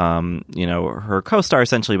 her co-star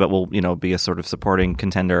essentially, but will, be a sort of supporting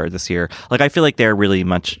contender this year. Like, I feel like they're really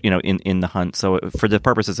much, in the hunt. So for the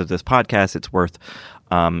purposes of this podcast, it's worth,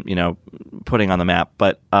 putting on the map.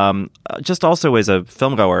 But just also as a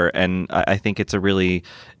filmgoer, and I think it's a really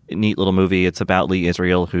neat little movie. It's about Lee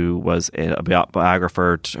Israel, who was a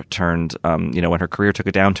biographer turned, when her career took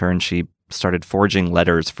a downturn, she started forging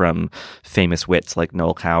letters from famous wits like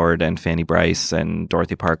Noel Coward and Fanny Brice and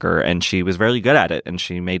Dorothy Parker, and she was very good at it, and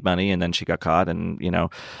she made money, and then she got caught, and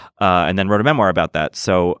and then wrote a memoir about that.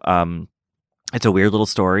 So it's a weird little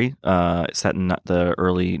story set in the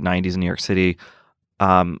early 90s in New York City,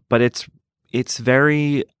 but it's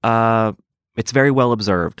very well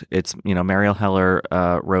observed. It's, Mariel Heller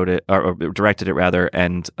wrote it, or directed it rather,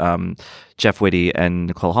 and Jeff Whitty and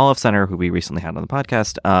Nicole Hollofcenter, who we recently had on the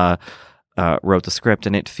podcast, wrote the script,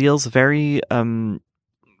 and it feels very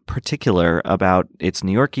particular about its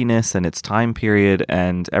New Yorkiness and its time period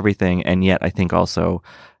and everything, and yet I think also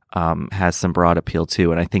has some broad appeal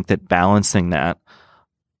too. And I think that balancing that,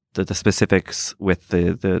 the specifics with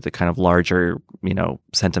the kind of larger,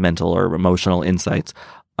 sentimental or emotional insights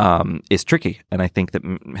is tricky. And I think that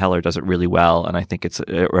Heller does it really well. And I think it's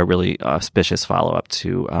a really auspicious follow-up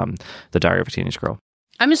to The Diary of a Teenage Girl.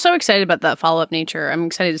 I'm just so excited about that follow-up nature. I'm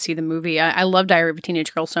excited to see the movie. I love Diary of a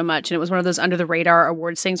Teenage Girl so much, and it was one of those under-the-radar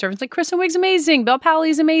awards things where it's like, Kristen Wiig's amazing, Belle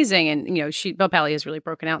Pally's amazing, and Belle Pally has really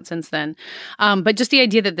broken out since then. But just the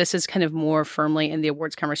idea that this is kind of more firmly in the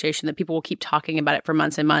awards conversation, that people will keep talking about it for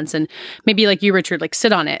months and months, and maybe like you, Richard, like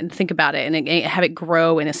sit on it and think about it and have it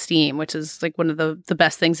grow in esteem, which is like one of the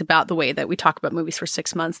best things about the way that we talk about movies for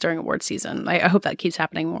 6 months during award season. I hope that keeps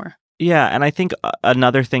happening more. Yeah, and I think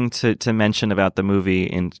another thing to mention about the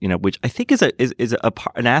movie, and which I think is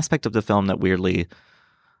an aspect of the film that weirdly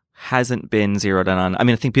hasn't been zeroed in on. I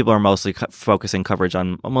mean, I think people are mostly focusing coverage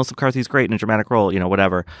on Melissa McCarthy's great in a dramatic role,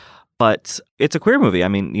 whatever. But it's a queer movie. I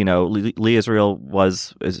mean, Lee Israel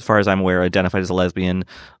was, as far as I'm aware, identified as a lesbian.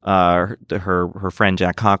 Her friend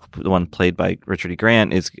Jack Hawk, the one played by Richard E.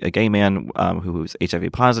 Grant, is a gay man who's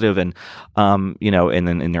HIV positive, and and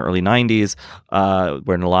then in the early '90s,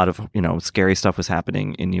 when a lot of scary stuff was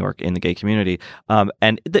happening in New York in the gay community,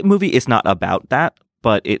 and the movie is not about that.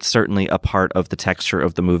 But it's certainly a part of the texture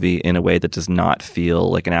of the movie in a way that does not feel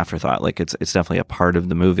like an afterthought. Like it's definitely a part of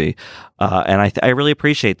the movie, and I really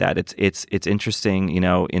appreciate that. It's interesting,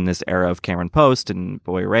 in this era of Cameron Post and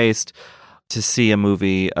Boy Erased, to see a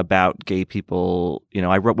movie about gay people. When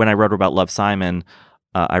I wrote about Love, Simon,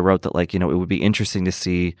 I wrote that it would be interesting to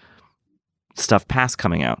see stuff past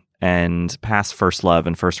coming out and past first love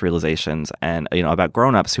and first realizations, and about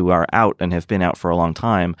grown-ups who are out and have been out for a long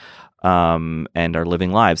time. And are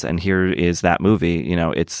living lives. And here is that movie.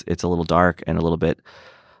 It's a little dark and a little bit,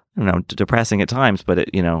 depressing at times, but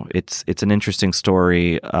it's an interesting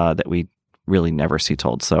story that we really never see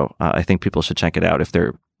told. So I think people should check it out if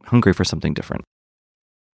they're hungry for something different.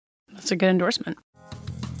 That's a good endorsement.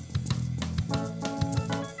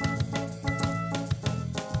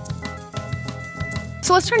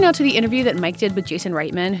 So let's turn now to the interview that Mike did with Jason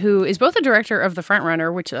Reitman, who is both the director of The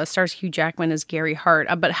Frontrunner, which stars Hugh Jackman as Gary Hart,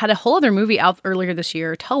 but had a whole other movie out earlier this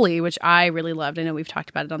year, Tully, which I really loved. I know we've talked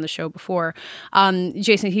about it on the show before.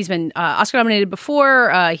 Jason, he's been Oscar nominated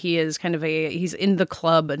before. He is he's in the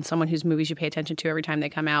club and someone whose movies you pay attention to every time they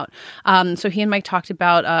come out. So he and Mike talked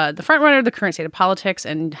about The Frontrunner, the current state of politics,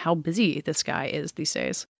 and how busy this guy is these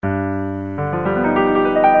days.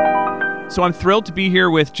 So I'm thrilled to be here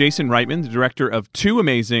with Jason Reitman, the director of two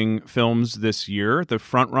amazing films this year, The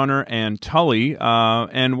Frontrunner and Tully,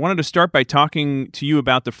 and wanted to start by talking to you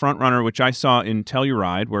about The Frontrunner, which I saw in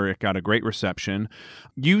Telluride, where it got a great reception.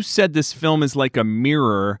 You said this film is like a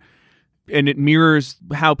mirror, and it mirrors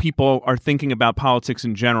how people are thinking about politics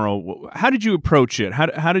in general. How did you approach it?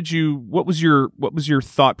 What was your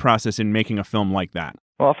thought process in making a film like that?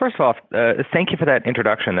 Well, first of all, thank you for that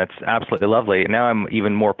introduction. That's absolutely lovely. Now I'm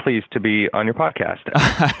even more pleased to be on your podcast.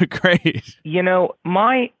 Great.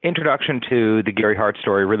 My introduction to the Gary Hart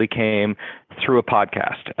story really came through a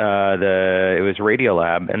podcast. It was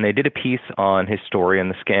Radiolab, and they did a piece on his story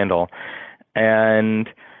and the scandal. And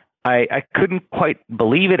I couldn't quite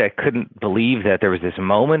believe it. I couldn't believe that there was this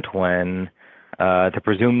moment when the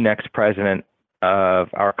presumed next president of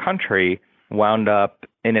our country wound up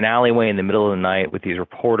in an alleyway in the middle of the night with these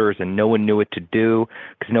reporters, and no one knew what to do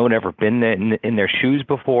because no one had ever been in their shoes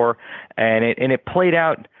before, and it played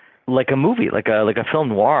out like a movie, like a film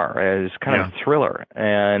noir, as kind of a thriller.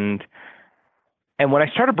 And when I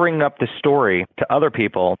started bringing up this story to other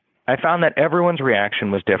people, I found that everyone's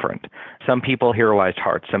reaction was different. Some people heroized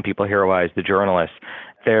Hart, some people heroized the journalists.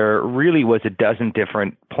 There really was a dozen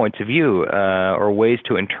different points of view or ways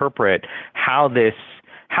to interpret how this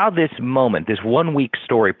moment, this 1 week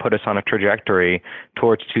story, put us on a trajectory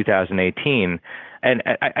towards 2018. And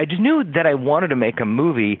I just knew that I wanted to make a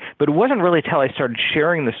movie, but it wasn't really until I started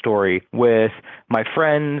sharing the story with my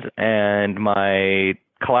friends and my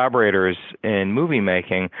collaborators in movie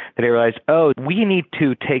making that I realized, we need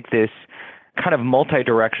to take this kind of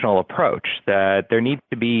multi-directional approach, that there needs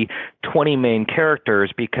to be 20 main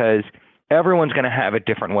characters because everyone's going to have a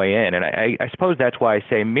different way in. And I suppose that's why I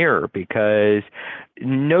say mirror, because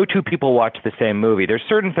no two people watch the same movie. There's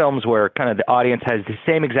certain films where kind of the audience has the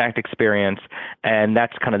same exact experience, and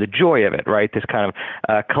that's kind of the joy of it, right? This kind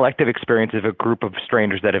of collective experience of a group of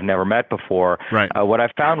strangers that have never met before. Right. What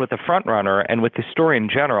I've found with The Frontrunner and with the story in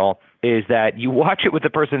general is that you watch it with the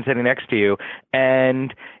person sitting next to you,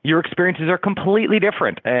 and your experiences are completely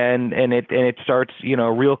different, and it starts,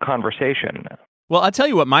 a real conversation. Well, I'll tell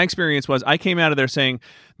you what my experience was. I came out of there saying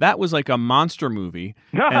that was like a monster movie,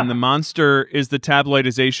 and the monster is the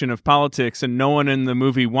tabloidization of politics, and no one in the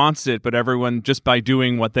movie wants it, but everyone, just by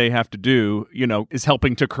doing what they have to do, is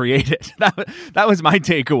helping to create it. That was my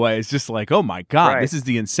takeaway. It's just like, oh my God, This is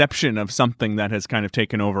the inception of something that has kind of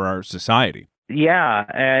taken over our society. Yeah,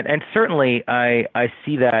 and certainly I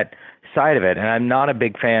see that side of it, and I'm not a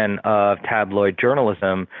big fan of tabloid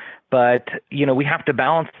journalism, but we have to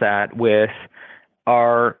balance that with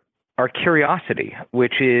our curiosity,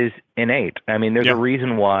 which is innate. I mean, there's a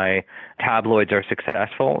reason why tabloids are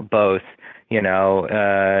successful, both in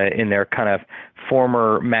their kind of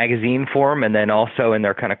former magazine form and then also in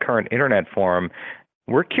their kind of current internet form.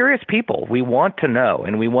 We're curious people. We want to know,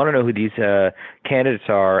 and we want to know who these candidates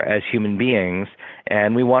are as human beings,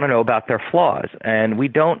 and we want to know about their flaws. And we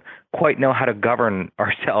don't quite know how to govern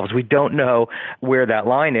ourselves. We don't know where that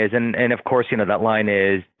line is. And of course, that line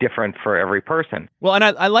is different for every person. Well, and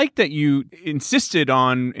I like that you insisted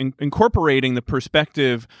on incorporating the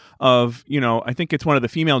perspective of, I think it's one of the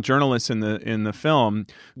female journalists in the film,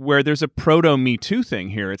 where there's a proto-Me Too thing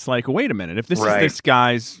here. It's like, wait a minute, if this is this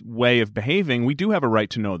guy's way of behaving, we do have a right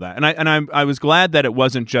to know that. And I was glad that it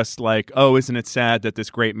wasn't just like, oh, isn't it sad that this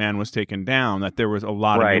great man was taken down, that there was a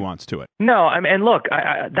lot of nuance to it. No, and look,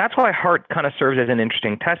 that's why Hart kind of serves as an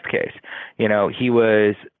interesting test case. He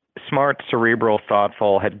was smart, cerebral,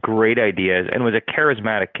 thoughtful, had great ideas, and was a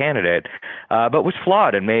charismatic candidate, but was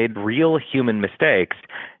flawed and made real human mistakes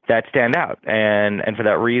that stand out. And for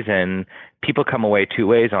that reason, people come away two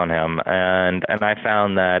ways on him. And I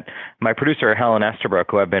found that my producer, Helen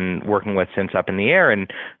Estabrook, who I've been working with since Up in the Air,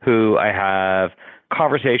 and who I have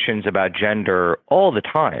conversations about gender all the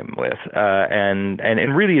time with,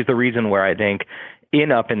 and really is the reason where I think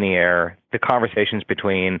in Up in the Air, the conversations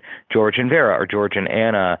between George and Vera or George and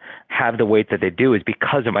Anna have the weight that they do is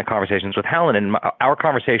because of my conversations with Helen. And our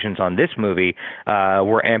conversations on this movie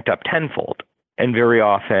were amped up tenfold. And very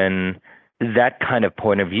often, that kind of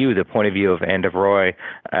point of view, the point of view of Anne Devroy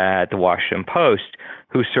at the Washington Post,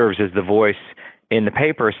 who serves as the voice in the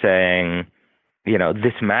paper saying,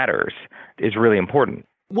 this matters, is really important.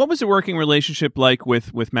 What was the working relationship like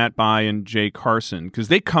with Matt Bai and Jay Carson? Because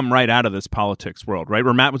they come right out of this politics world, right?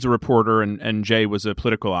 Where Matt was a reporter and Jay was a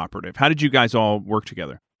political operative. How did you guys all work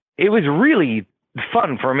together? It was really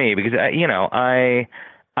fun for me because,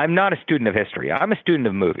 I'm not a student of history. I'm a student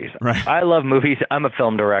of movies. Right. I love movies. I'm a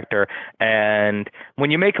film director. And when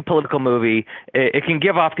you make a political movie, it can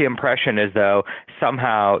give off the impression as though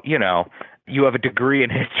somehow, you have a degree in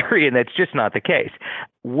history, and that's just not the case.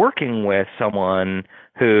 Working with someone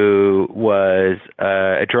who was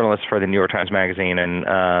a journalist for the New York Times Magazine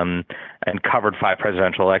and covered 5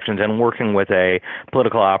 presidential elections, and working with a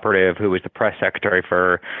political operative who was the press secretary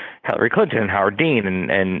for Hillary Clinton and Howard Dean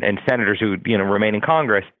and senators who remain in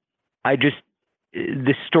Congress,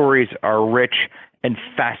 the stories are rich and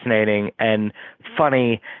fascinating and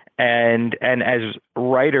funny. And as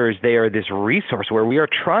writers, they are this resource where we are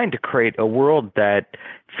trying to create a world that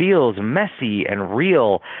feels messy and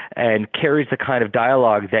real and carries the kind of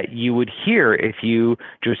dialogue that you would hear if you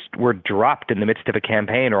just were dropped in the midst of a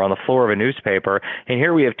campaign or on the floor of a newspaper. And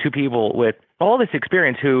here we have two people with all this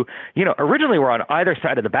experience who, originally were on either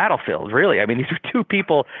side of the battlefield, really. I mean, these were two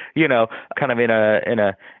people, kind of in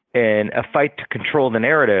a fight to control the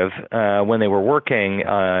narrative when they were working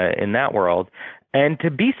in that world. And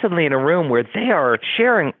to be suddenly in a room where they are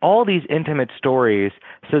sharing all these intimate stories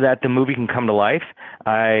so that the movie can come to life,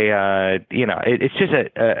 it's just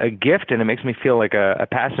a gift, and it makes me feel like a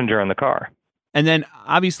passenger in the car. And then,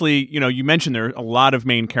 obviously, you mentioned there are a lot of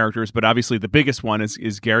main characters, but obviously the biggest one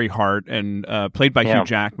is Gary Hart, and played by Hugh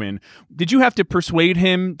Jackman. Did you have to persuade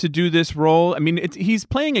him to do this role? I mean, he's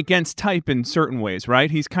playing against type in certain ways, right?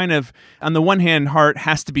 He's kind of, on the one hand, Hart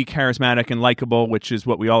has to be charismatic and likable, which is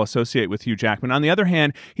what we all associate with Hugh Jackman. On the other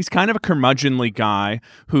hand, he's kind of a curmudgeonly guy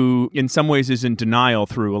who, in some ways, is in denial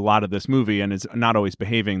through a lot of this movie and is not always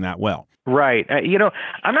behaving that well. Right.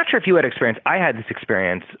 I'm not sure if you had experience. I had this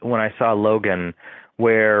experience when I saw Logan,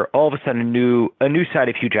 where all of a sudden a new side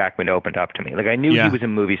of Hugh Jackman opened up to me. Like, I knew he was a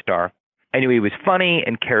movie star. I knew he was funny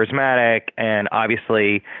and charismatic and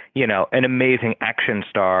obviously, an amazing action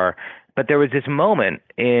star. But there was this moment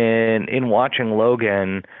in watching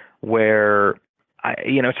Logan where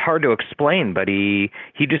it's hard to explain, but he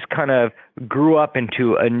just kind of grew up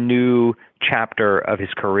into a new chapter of his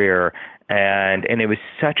career. And it was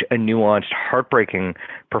such a nuanced, heartbreaking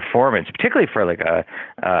performance, particularly for like a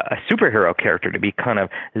superhero character to be kind of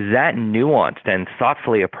that nuanced and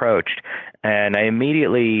thoughtfully approached. And I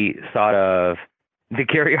immediately thought of the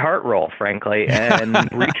Gary Hart role, frankly, and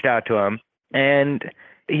reached out to him. And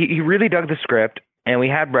he really dug the script, and we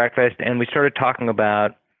had breakfast, and we started talking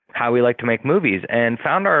about how we like to make movies, and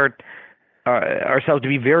found ourselves to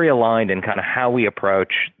be very aligned in kind of how we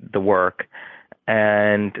approach the work.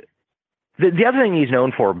 And the other thing he's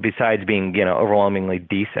known for, besides being, overwhelmingly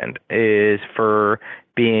decent, is for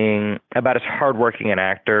being about as hardworking an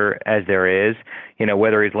actor as there is,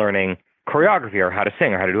 whether he's learning choreography or how to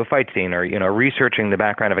sing or how to do a fight scene or, researching the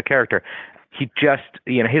background of a character. He just,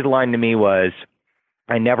 his line to me was,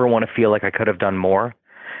 I never want to feel like I could have done more.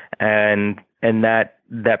 And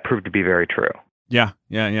that proved to be very true. Yeah.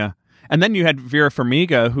 And then you had Vera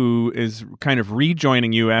Farmiga, who is kind of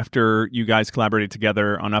rejoining you after you guys collaborated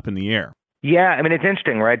together on Up in the Air. Yeah, I mean, it's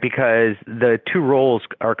interesting, right? Because the two roles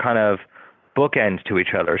are kind of bookends to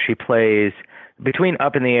each other. She plays, between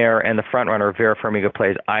Up in the Air and The Frontrunner, Vera Farmiga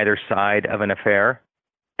plays either side of an affair.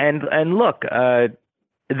 And look,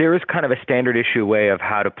 there is kind of a standard issue way of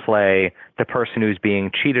how to play the person who's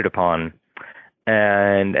being cheated upon,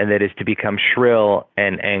 and that is to become shrill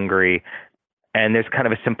and angry. And there's kind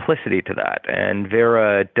of a simplicity to that. And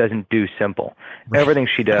Vera doesn't do simple. Everything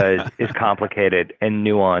she does is complicated and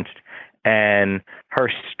nuanced, and her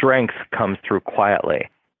strength comes through quietly.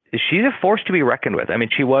 She's a force to be reckoned with. I mean,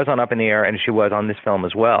 she was on Up in the Air, and she was on this film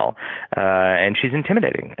as well. And she's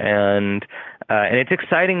intimidating. And it's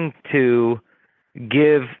exciting to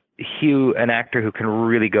give Hugh an actor who can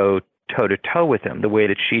really go toe-to-toe with him the way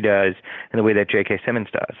that she does and the way that J.K. Simmons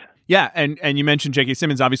does. Yeah, and you mentioned J.K.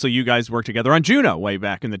 Simmons. Obviously, you guys worked together on Juno way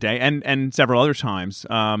back in the day, and several other times.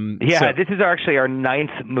 This is actually our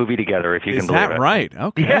 9th movie together, if you can believe it. Is that right?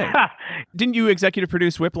 Okay. Yeah. Didn't you executive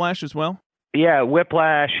produce Whiplash as well? Yeah,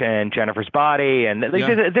 Whiplash and Jennifer's Body, and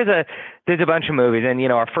there's a bunch of movies.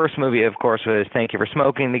 And our first movie, of course, was Thank You for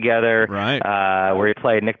Smoking together, right? Where he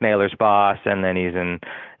played Nick Naylor's boss, and then he's in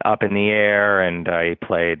Up in the Air, and he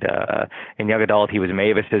played in Young Adult. He was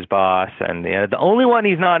Mavis's boss, and the only one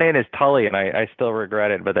he's not in is Tully, and I still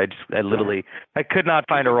regret it. But I could not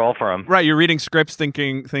find a role for him. Right, you're reading scripts,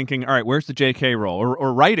 thinking, all right, where's the J.K. role,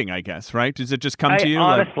 or writing, I guess, right? Does it just come to you?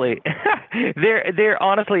 Honestly. There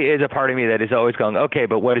honestly is a part of me that is always going, okay,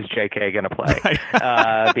 but what is J.K. going to play?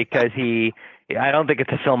 Right. Because I don't think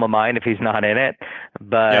it's a film of mine if he's not in it.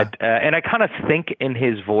 But and I kind of think in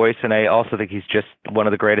his voice, and I also think he's just one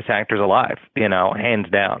of the greatest actors alive, hands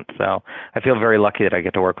down. So I feel very lucky that I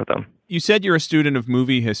get to work with him. You said you're a student of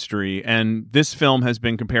movie history, and this film has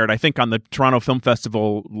been compared, I think, on the Toronto Film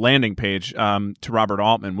Festival landing page to Robert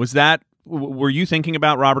Altman. Were you thinking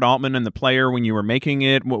about Robert Altman and The Player when you were making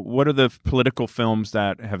it? What are the political films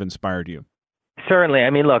that have inspired you? Certainly.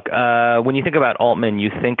 I mean, look, when you think about Altman,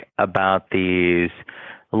 you think about these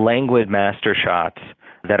languid master shots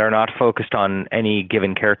that are not focused on any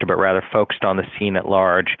given character, but rather focused on the scene at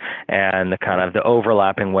large and the kind of the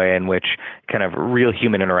overlapping way in which kind of real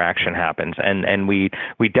human interaction happens. And we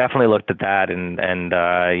definitely looked at that. And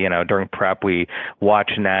during prep, we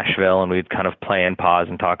watched Nashville, and we'd kind of play and pause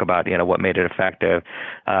and talk about, what made it effective.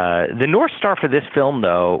 The North Star for this film,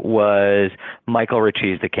 though, was Michael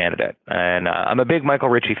Ritchie's The Candidate. And I'm a big Michael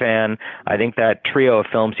Ritchie fan. I think that trio of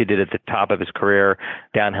films he did at the top of his career,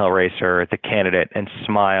 Downhill Racer, The Candidate, and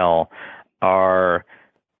Smile, are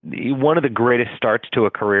one of the greatest starts to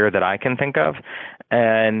a career that I can think of.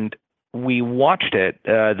 And we watched it,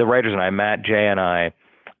 the writers and I, Matt, Jay, and I,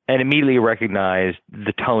 and immediately recognized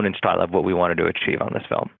the tone and style of what we wanted to achieve on this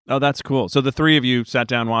film. Oh, that's cool. So the three of you sat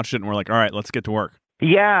down, watched it, and were like, all right, let's get to work.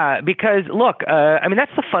 Yeah, because look,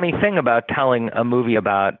 that's the funny thing about telling a movie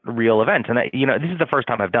about real events. And this is the first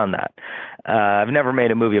time I've done that. I've never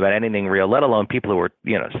made a movie about anything real, let alone people who are,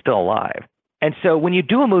 still alive. And so when you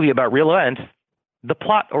do a movie about real events, the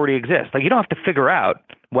plot already exists. Like, you don't have to figure out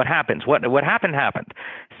what happens. What happened.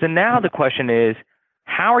 So now the question is,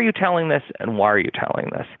 how are you telling this, and why are you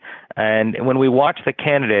telling this? And when we watched The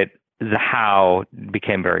Candidate, the how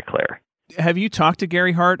became very clear. Have you talked to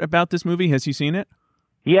Gary Hart about this movie? Has he seen it?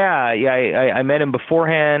 Yeah. I met him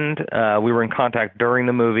beforehand. We were in contact during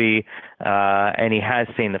the movie, and he has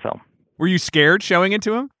seen the film. Were you scared showing it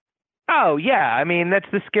to him? Oh, yeah. I mean, that's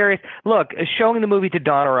the scariest. Look, showing the movie to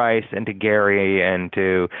Donna Rice and to Gary and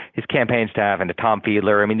to his campaign staff and to Tom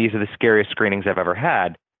Fiedler, I mean, these are the scariest screenings I've ever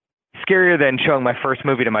had. Scarier than showing my first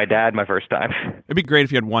movie to my dad my first time. It'd be great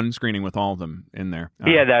if you had one screening with all of them in there.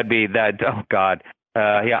 Yeah, that'd be that. Oh, God.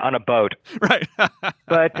 On a boat. Right.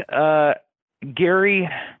 But Gary,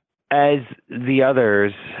 as the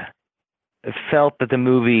others, felt that the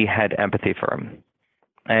movie had empathy for him.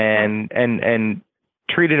 And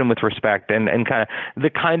treated him with respect and kind of the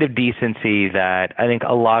kind of decency that I think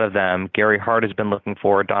a lot of them, Gary Hart has been looking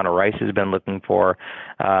for, Donna Rice has been looking for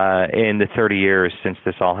in the 30 years since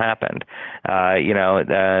this all happened.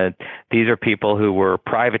 These are people who were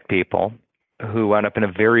private people who wound up in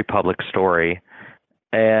a very public story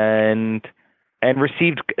and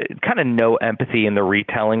received kind of no empathy in the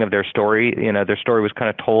retelling of their story. Their story was kind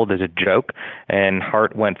of told as a joke, and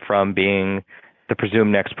Hart went from being the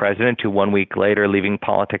presumed next president to 1 week later leaving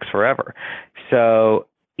politics forever. So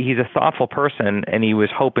he's a thoughtful person, and he was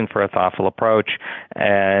hoping for a thoughtful approach.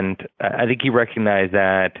 And I think he recognized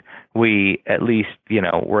that we at least,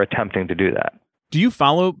 were attempting to do that. Do you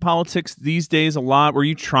follow politics these days a lot? Were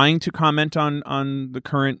you trying to comment on the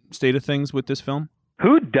current state of things with this film?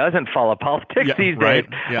 Who doesn't follow politics these days?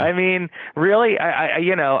 Yeah. I mean, really,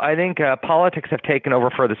 I think politics have taken over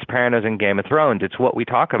for The Sopranos and Game of Thrones. It's what we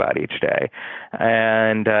talk about each day,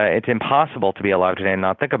 and it's impossible to be alive today and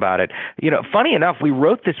not think about it. Funny enough, we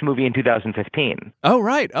wrote this movie in 2015. Oh,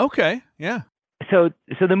 right. Okay. Yeah. So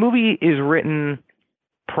the movie is written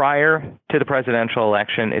prior to the presidential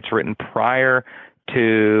election. It's written prior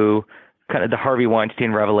to kind of the Harvey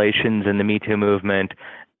Weinstein revelations and the Me Too movement,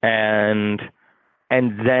 and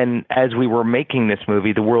then as we were making this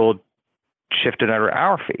movie, the world shifted under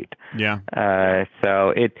our feet. Yeah.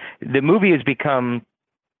 So the movie has become,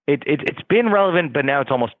 it's been relevant, but now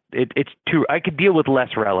it's too, I could deal with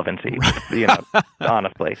less relevancy,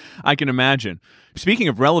 honestly. I can imagine. Speaking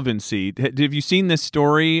of relevancy, have you seen this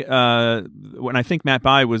story when I think Matt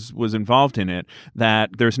Bai was involved in it,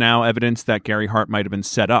 that there's now evidence that Gary Hart might have been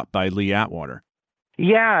set up by Lee Atwater?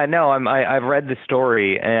 Yeah, no, I've read the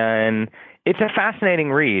story, and it's a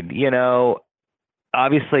fascinating read.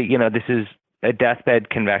 Obviously, this is a deathbed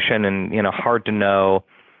confession, and hard to know,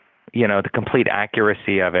 the complete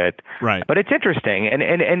accuracy of it. Right. But it's interesting,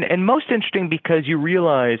 and most interesting because you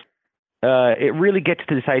realize it really gets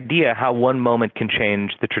to this idea how one moment can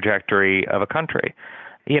change the trajectory of a country.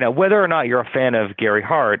 Whether or not you're a fan of Gary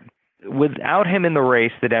Hart, without him in the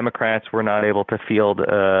race, the Democrats were not able to field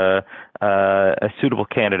a suitable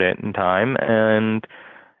candidate in time,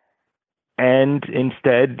 and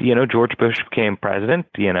instead, George Bush became president.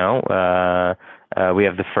 We have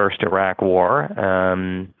the first Iraq War.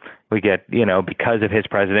 We get, because of his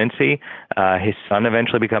presidency, his son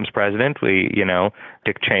eventually becomes president.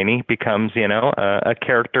 Dick Cheney becomes, a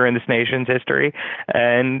character in this nation's history.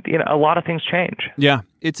 And, a lot of things change. Yeah.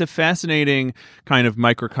 It's a fascinating kind of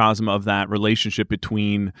microcosm of that relationship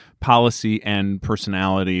between policy and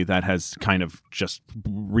personality that has kind of just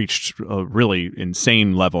reached really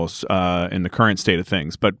insane levels in the current state of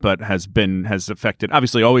things, but has affected,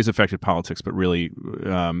 obviously always affected politics, but really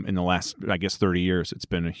in the last, I guess, 30 years, it's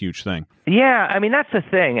been a huge thing. Yeah, I mean, that's the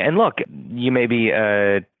thing. And look, you may be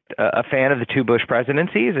a fan of the two Bush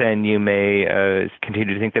presidencies, and you may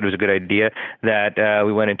continue to think that it was a good idea that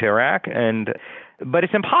we went into Iraq, but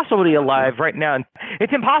it's impossible to be alive right now.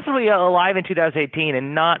 It's impossible to be alive in 2018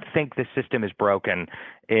 and not think the system is broken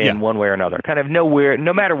in one way or another. Kind of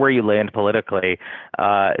no matter where you land politically,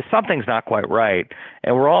 something's not quite right,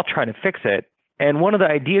 and we're all trying to fix it. And one of the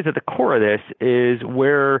ideas at the core of this is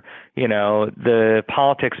where, the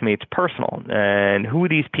politics meets personal, and who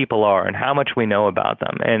these people are and how much we know about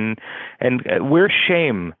them, and where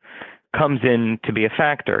shame comes in to be a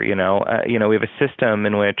factor. We have a system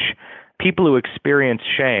in which people who experience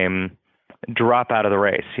shame drop out of the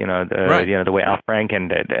race, the way Al Franken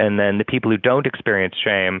did. And then the people who don't experience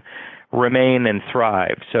shame remain and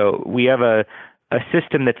thrive. So we have a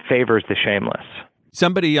system that favors the shameless.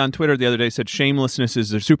 Somebody on Twitter the other day said shamelessness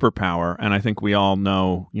is a superpower, and I think we all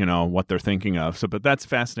know, what they're thinking of. So, but that's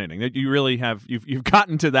fascinating that you really have you've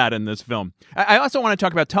gotten to that in this film. I also want to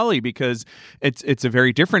talk about Tully because it's a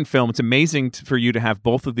very different film. It's amazing for you to have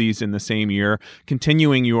both of these in the same year,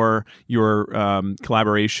 continuing your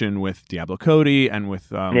collaboration with Diablo Cody and with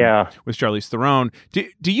Charlize Theron.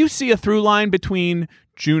 Do you see a through line between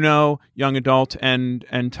Juno, Young Adult,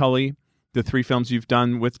 and Tully, the three films you've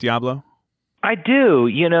done with Diablo? I do.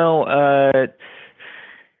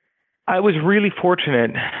 I was really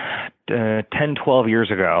fortunate 10, 12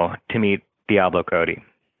 years ago to meet Diablo Cody.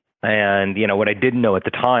 And, what I didn't know at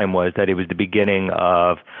the time was that it was the beginning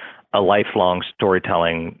of a lifelong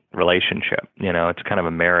storytelling relationship. It's kind of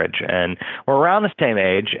a marriage. And we're around the same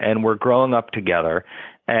age, and we're growing up together.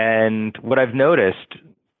 And what I've noticed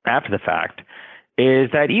after the fact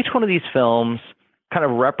is that each one of these films kind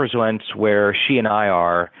of represents where she and I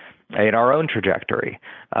are in our own trajectory.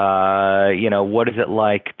 What is it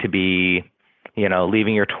like to be,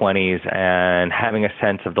 leaving your 20s and having a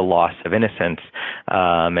sense of the loss of innocence,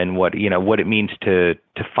 and what it means to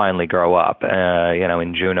finally grow up,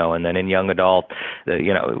 in Juno, and then in young adult,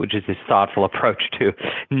 which is this thoughtful approach to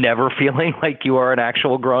never feeling like you are an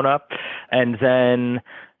actual grown up. And then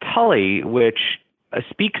Tully, which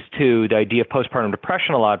speaks to the idea of postpartum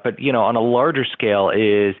depression a lot, but on a larger scale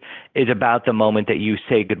is about the moment that you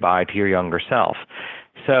say goodbye to your younger self.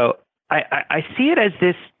 So I see it as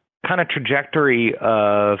this kind of trajectory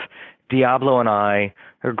of Diablo and I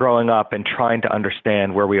are growing up and trying to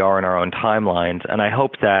understand where we are in our own timelines, and I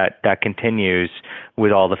hope that continues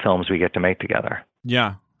with all the films we get to make together.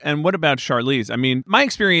 Yeah. And what about Charlize? I mean, my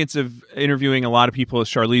experience of interviewing a lot of people is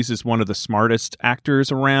Charlize is one of the smartest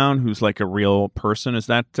actors around, who's like a real person. Is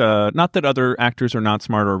that not that other actors are not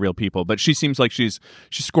smart or real people, but she seems like she's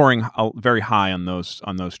scoring very high on those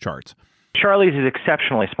charts. Charlize is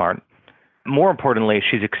exceptionally smart. More importantly,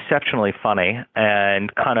 she's exceptionally funny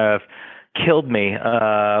and kind of killed me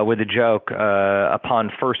with a joke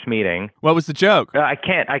upon first meeting. What was the joke? I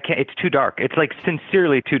can't. It's too dark. It's like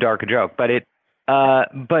sincerely too dark a joke, but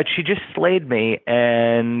she just slayed me,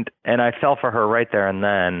 and I fell for her right there and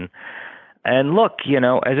then. And look,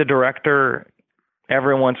 as a director,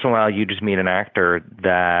 every once in a while you just meet an actor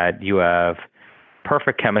that you have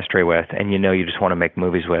perfect chemistry with, and you just want to make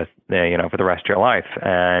movies with, for the rest of your life.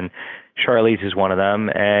 And Charlize is one of them,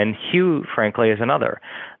 and Hugh, frankly, is another.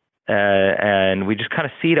 And we just kind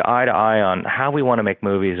of see eye to eye on how we want to make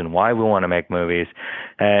movies and why we want to make movies.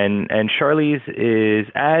 And Charlize is,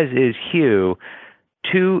 as is Hugh,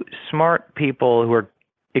 two smart people who are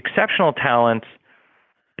exceptional talents,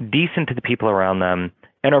 decent to the people around them,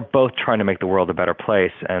 and are both trying to make the world a better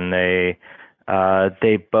place. And they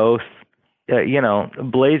both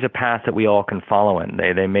blaze a path that we all can follow in.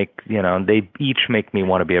 They each make me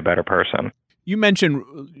want to be a better person. You mentioned,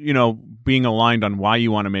 being aligned on why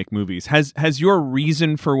you want to make movies. Has your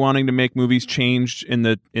reason for wanting to make movies changed in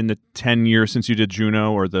the 10 years since you did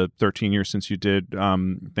Juno, or the 13 years since you did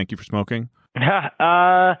Thank You for Smoking?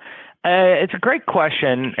 It's a great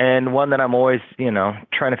question, and one that I'm always,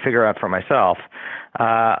 trying to figure out for myself.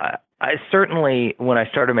 I certainly, when I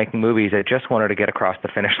started making movies, I just wanted to get across the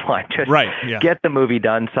finish line, get the movie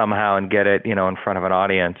done somehow and get it, in front of an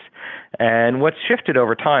audience. And what's shifted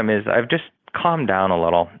over time is I've just calmed down a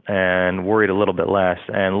little and worried a little bit less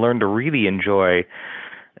and learned to really enjoy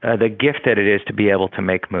the gift that it is to be able to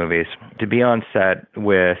make movies, to be on set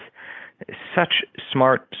with such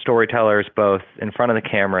smart storytellers, both in front of the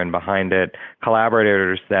camera and behind it,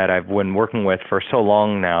 collaborators that I've been working with for so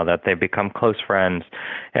long now that they've become close friends,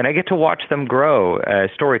 and I get to watch them grow as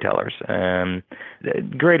storytellers.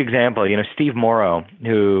 Great example, Steve Morrow,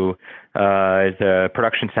 who is the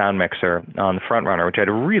production sound mixer on The Front Runner, which had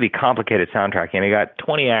a really complicated soundtrack, and he got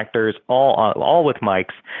 20 actors all with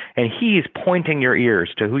mics, and he's pointing your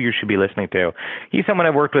ears to who you should be listening to. He's someone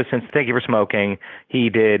I've worked with since Thank You for Smoking. He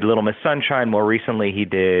did Little Miss Sunshine. More recently, he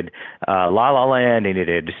did La La Land, and he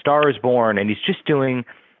did Star is Born, and he's just doing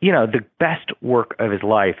the best work of his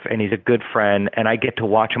life, and he's a good friend, and I get to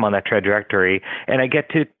watch him on that trajectory, and I get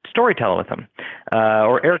to storytell with him.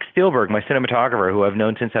 Or Eric Spielberg, my cinematographer, who I've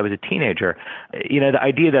known since I was a teenager. The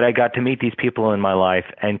idea that I got to meet these people in my life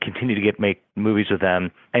and continue to make movies with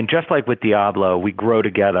them, and just like with Diablo, we grow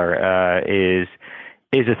together, is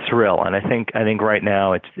a thrill, and I think right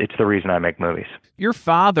now it's the reason I make movies. Your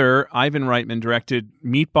father, Ivan Reitman, directed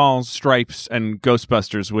Meatballs, Stripes, and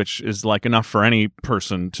Ghostbusters, which is like enough for any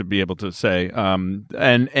person to be able to say.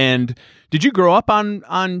 And did you grow up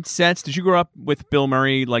on sets? Did you grow up with Bill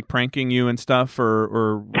Murray like pranking you and stuff,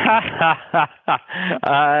 or?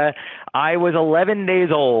 I was 11 days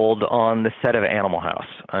old on the set of Animal House,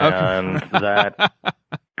 and that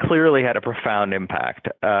clearly had a profound impact.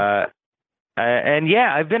 And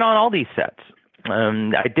yeah, I've been on all these sets.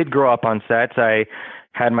 I did grow up on sets. I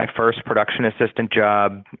had my first production assistant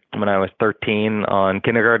job when I was 13 on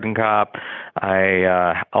Kindergarten Cop.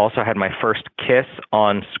 I also had my first kiss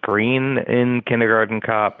on screen in Kindergarten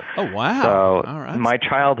Cop. Oh, wow. So all right. My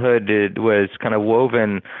childhood was kind of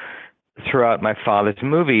woven throughout my father's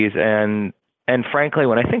movies. And frankly,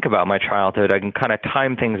 when I think about my childhood, I can kind of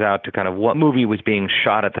time things out to kind of what movie was being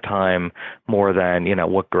shot at the time more than,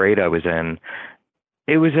 what grade I was in.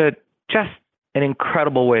 It was just an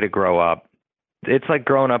incredible way to grow up. It's like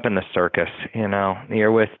growing up in the circus,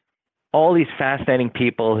 You're with all these fascinating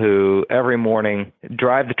people who every morning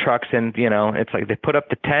drive the trucks in, it's like they put up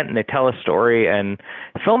the tent and they tell a story. And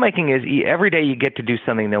filmmaking is every day you get to do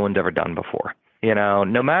something no one's ever done before.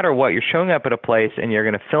 No matter what, you're showing up at a place and you're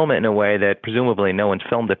going to film it in a way that presumably no one's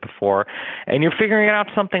filmed it before, and you're figuring out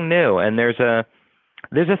something new. And there's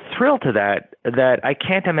there's a thrill to that I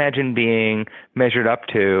can't imagine being measured up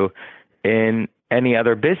to in any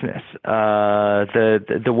other business.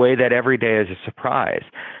 The way that every day is a surprise,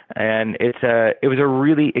 and it was a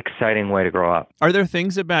really exciting way to grow up. Are there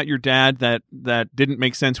things about your dad that didn't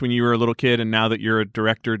make sense when you were a little kid, and now that you're a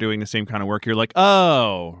director doing the same kind of work, you're like,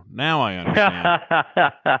 oh, now I understand?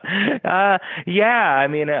 Yeah, I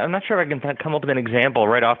mean, I'm not sure if I can come up with an example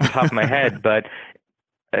right off the top of my head, but.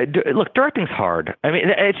 Look, directing's hard. I mean,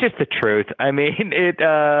 it's just the truth. I mean, it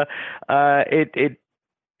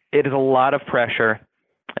is a lot of pressure.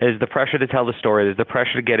 There's the pressure to tell the story. There's the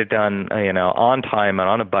pressure to get it done, on time and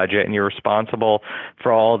on a budget. And you're responsible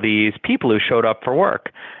for all these people who showed up for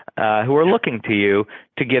work, who are looking to you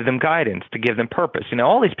to give them guidance, to give them purpose.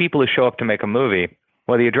 All these people who show up to make a movie,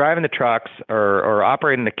 whether you're driving the trucks or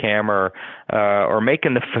operating the camera or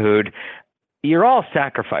making the food, you're all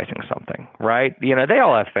sacrificing something, right? They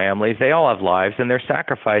all have families, they all have lives, and they're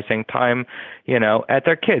sacrificing time, at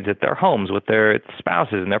their kids, at their homes, with their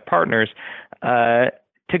spouses and their partners, to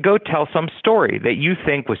go tell some story that you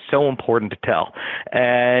think was so important to tell.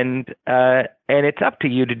 And it's up to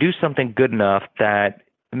you to do something good enough that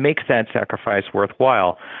makes that sacrifice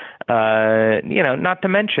worthwhile. Not to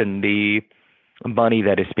mention the money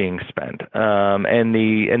that is being spent, and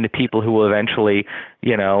the people who will eventually,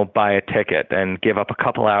 buy a ticket and give up a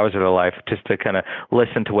couple hours of their life just to kind of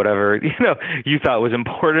listen to whatever, you thought was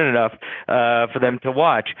important enough for them to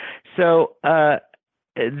watch. So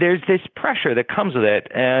there's this pressure that comes with it,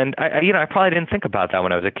 and I probably didn't think about that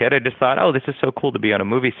when I was a kid. I just thought, oh, this is so cool to be on a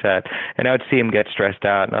movie set, and I would see him get stressed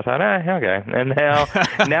out, and I thought, okay. And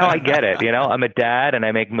now I get it. I'm a dad, and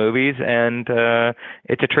I make movies, and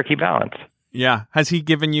it's a tricky balance. Yeah. Has he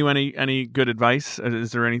given you any good advice?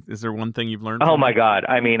 Is there one thing you've learned? Oh my God.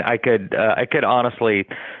 I mean, I could honestly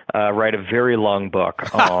write a very long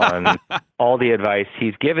book on all the advice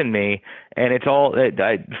he's given me, and it's all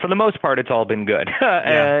for the most part, it's all been good.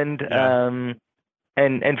 And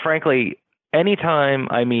frankly, anytime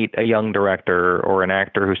I meet a young director or an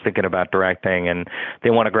actor who's thinking about directing and they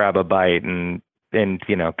want to grab a bite and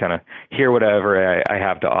kind of hear whatever I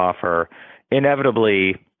have to offer,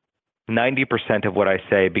 inevitably 90% of what I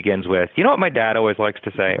say begins with, what my dad always likes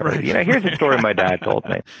to say, or, right. Here's a story my dad told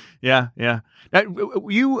me. Yeah.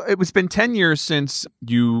 It's been 10 years since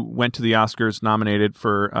you went to the Oscars nominated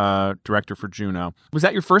for director for Juno. Was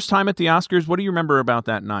that your first time at the Oscars? What do you remember about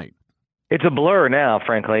that night? It's a blur now,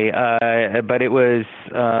 frankly, but it was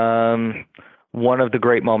one of the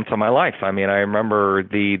great moments of my life. I mean, I remember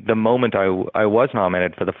the moment I was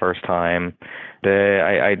nominated for the first time.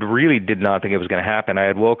 I really did not think it was going to happen. I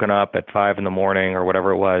had woken up at 5 a.m. or whatever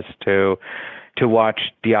it was to watch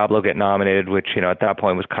Diablo get nominated, which at that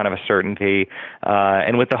point was kind of a certainty,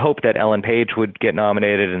 and with the hope that Ellen Page would get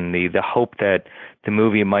nominated, and the hope that the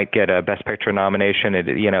movie might get a Best Picture nomination. It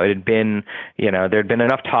had been there'd been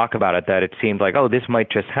enough talk about it that it seemed like, oh, this might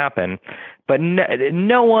just happen. But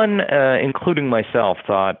no one, including myself,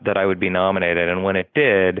 thought that I would be nominated. And when it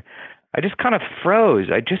did, I just kind of froze.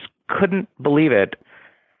 I just couldn't believe it.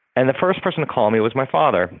 And the first person to call me was my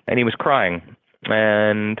father, and he was crying.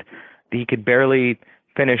 And he could barely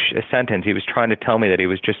finish a sentence. He was trying to tell me that he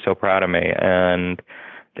was just so proud of me. And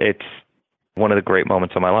it's one of the great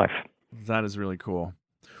moments of my life. That is really cool.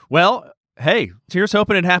 Well, hey, here's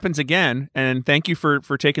hoping it happens again. And thank you for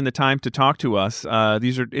taking the time to talk to us.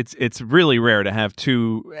 It's really rare to have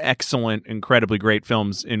two excellent, incredibly great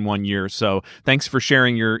films in 1 year. So thanks for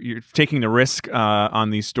sharing you're taking the risk on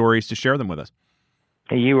these stories to share them with us.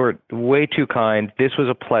 You were way too kind. This was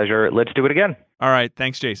a pleasure. Let's do it again. All right.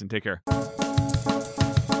 Thanks, Jason. Take care.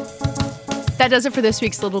 That does it for this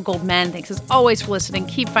week's Little Gold Men. Thanks as always for listening.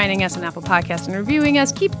 Keep finding us on Apple Podcasts and reviewing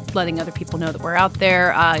us. Keep letting other people know that we're out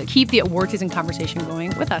there. Keep the award-season conversation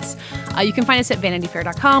going with us. You can find us at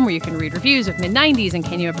VanityFair.com, where you can read reviews of Mid-90s and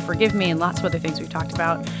Can You Ever Forgive Me and lots of other things we've talked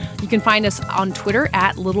about. You can find us on Twitter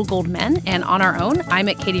at Little Gold Men, and on our own, I'm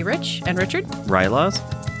at Katie Rich, and Richard. Rylaws.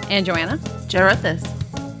 And Joanna. Joe wrote this.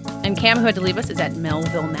 And Cam, who had to leave us, is at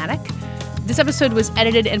Melville Maddock. This episode was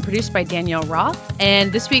edited and produced by Danielle Roth,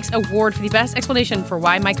 and this week's award for the best explanation for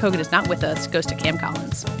why Mike Hogan is not with us goes to Cam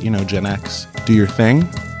Collins. Gen X, do your thing.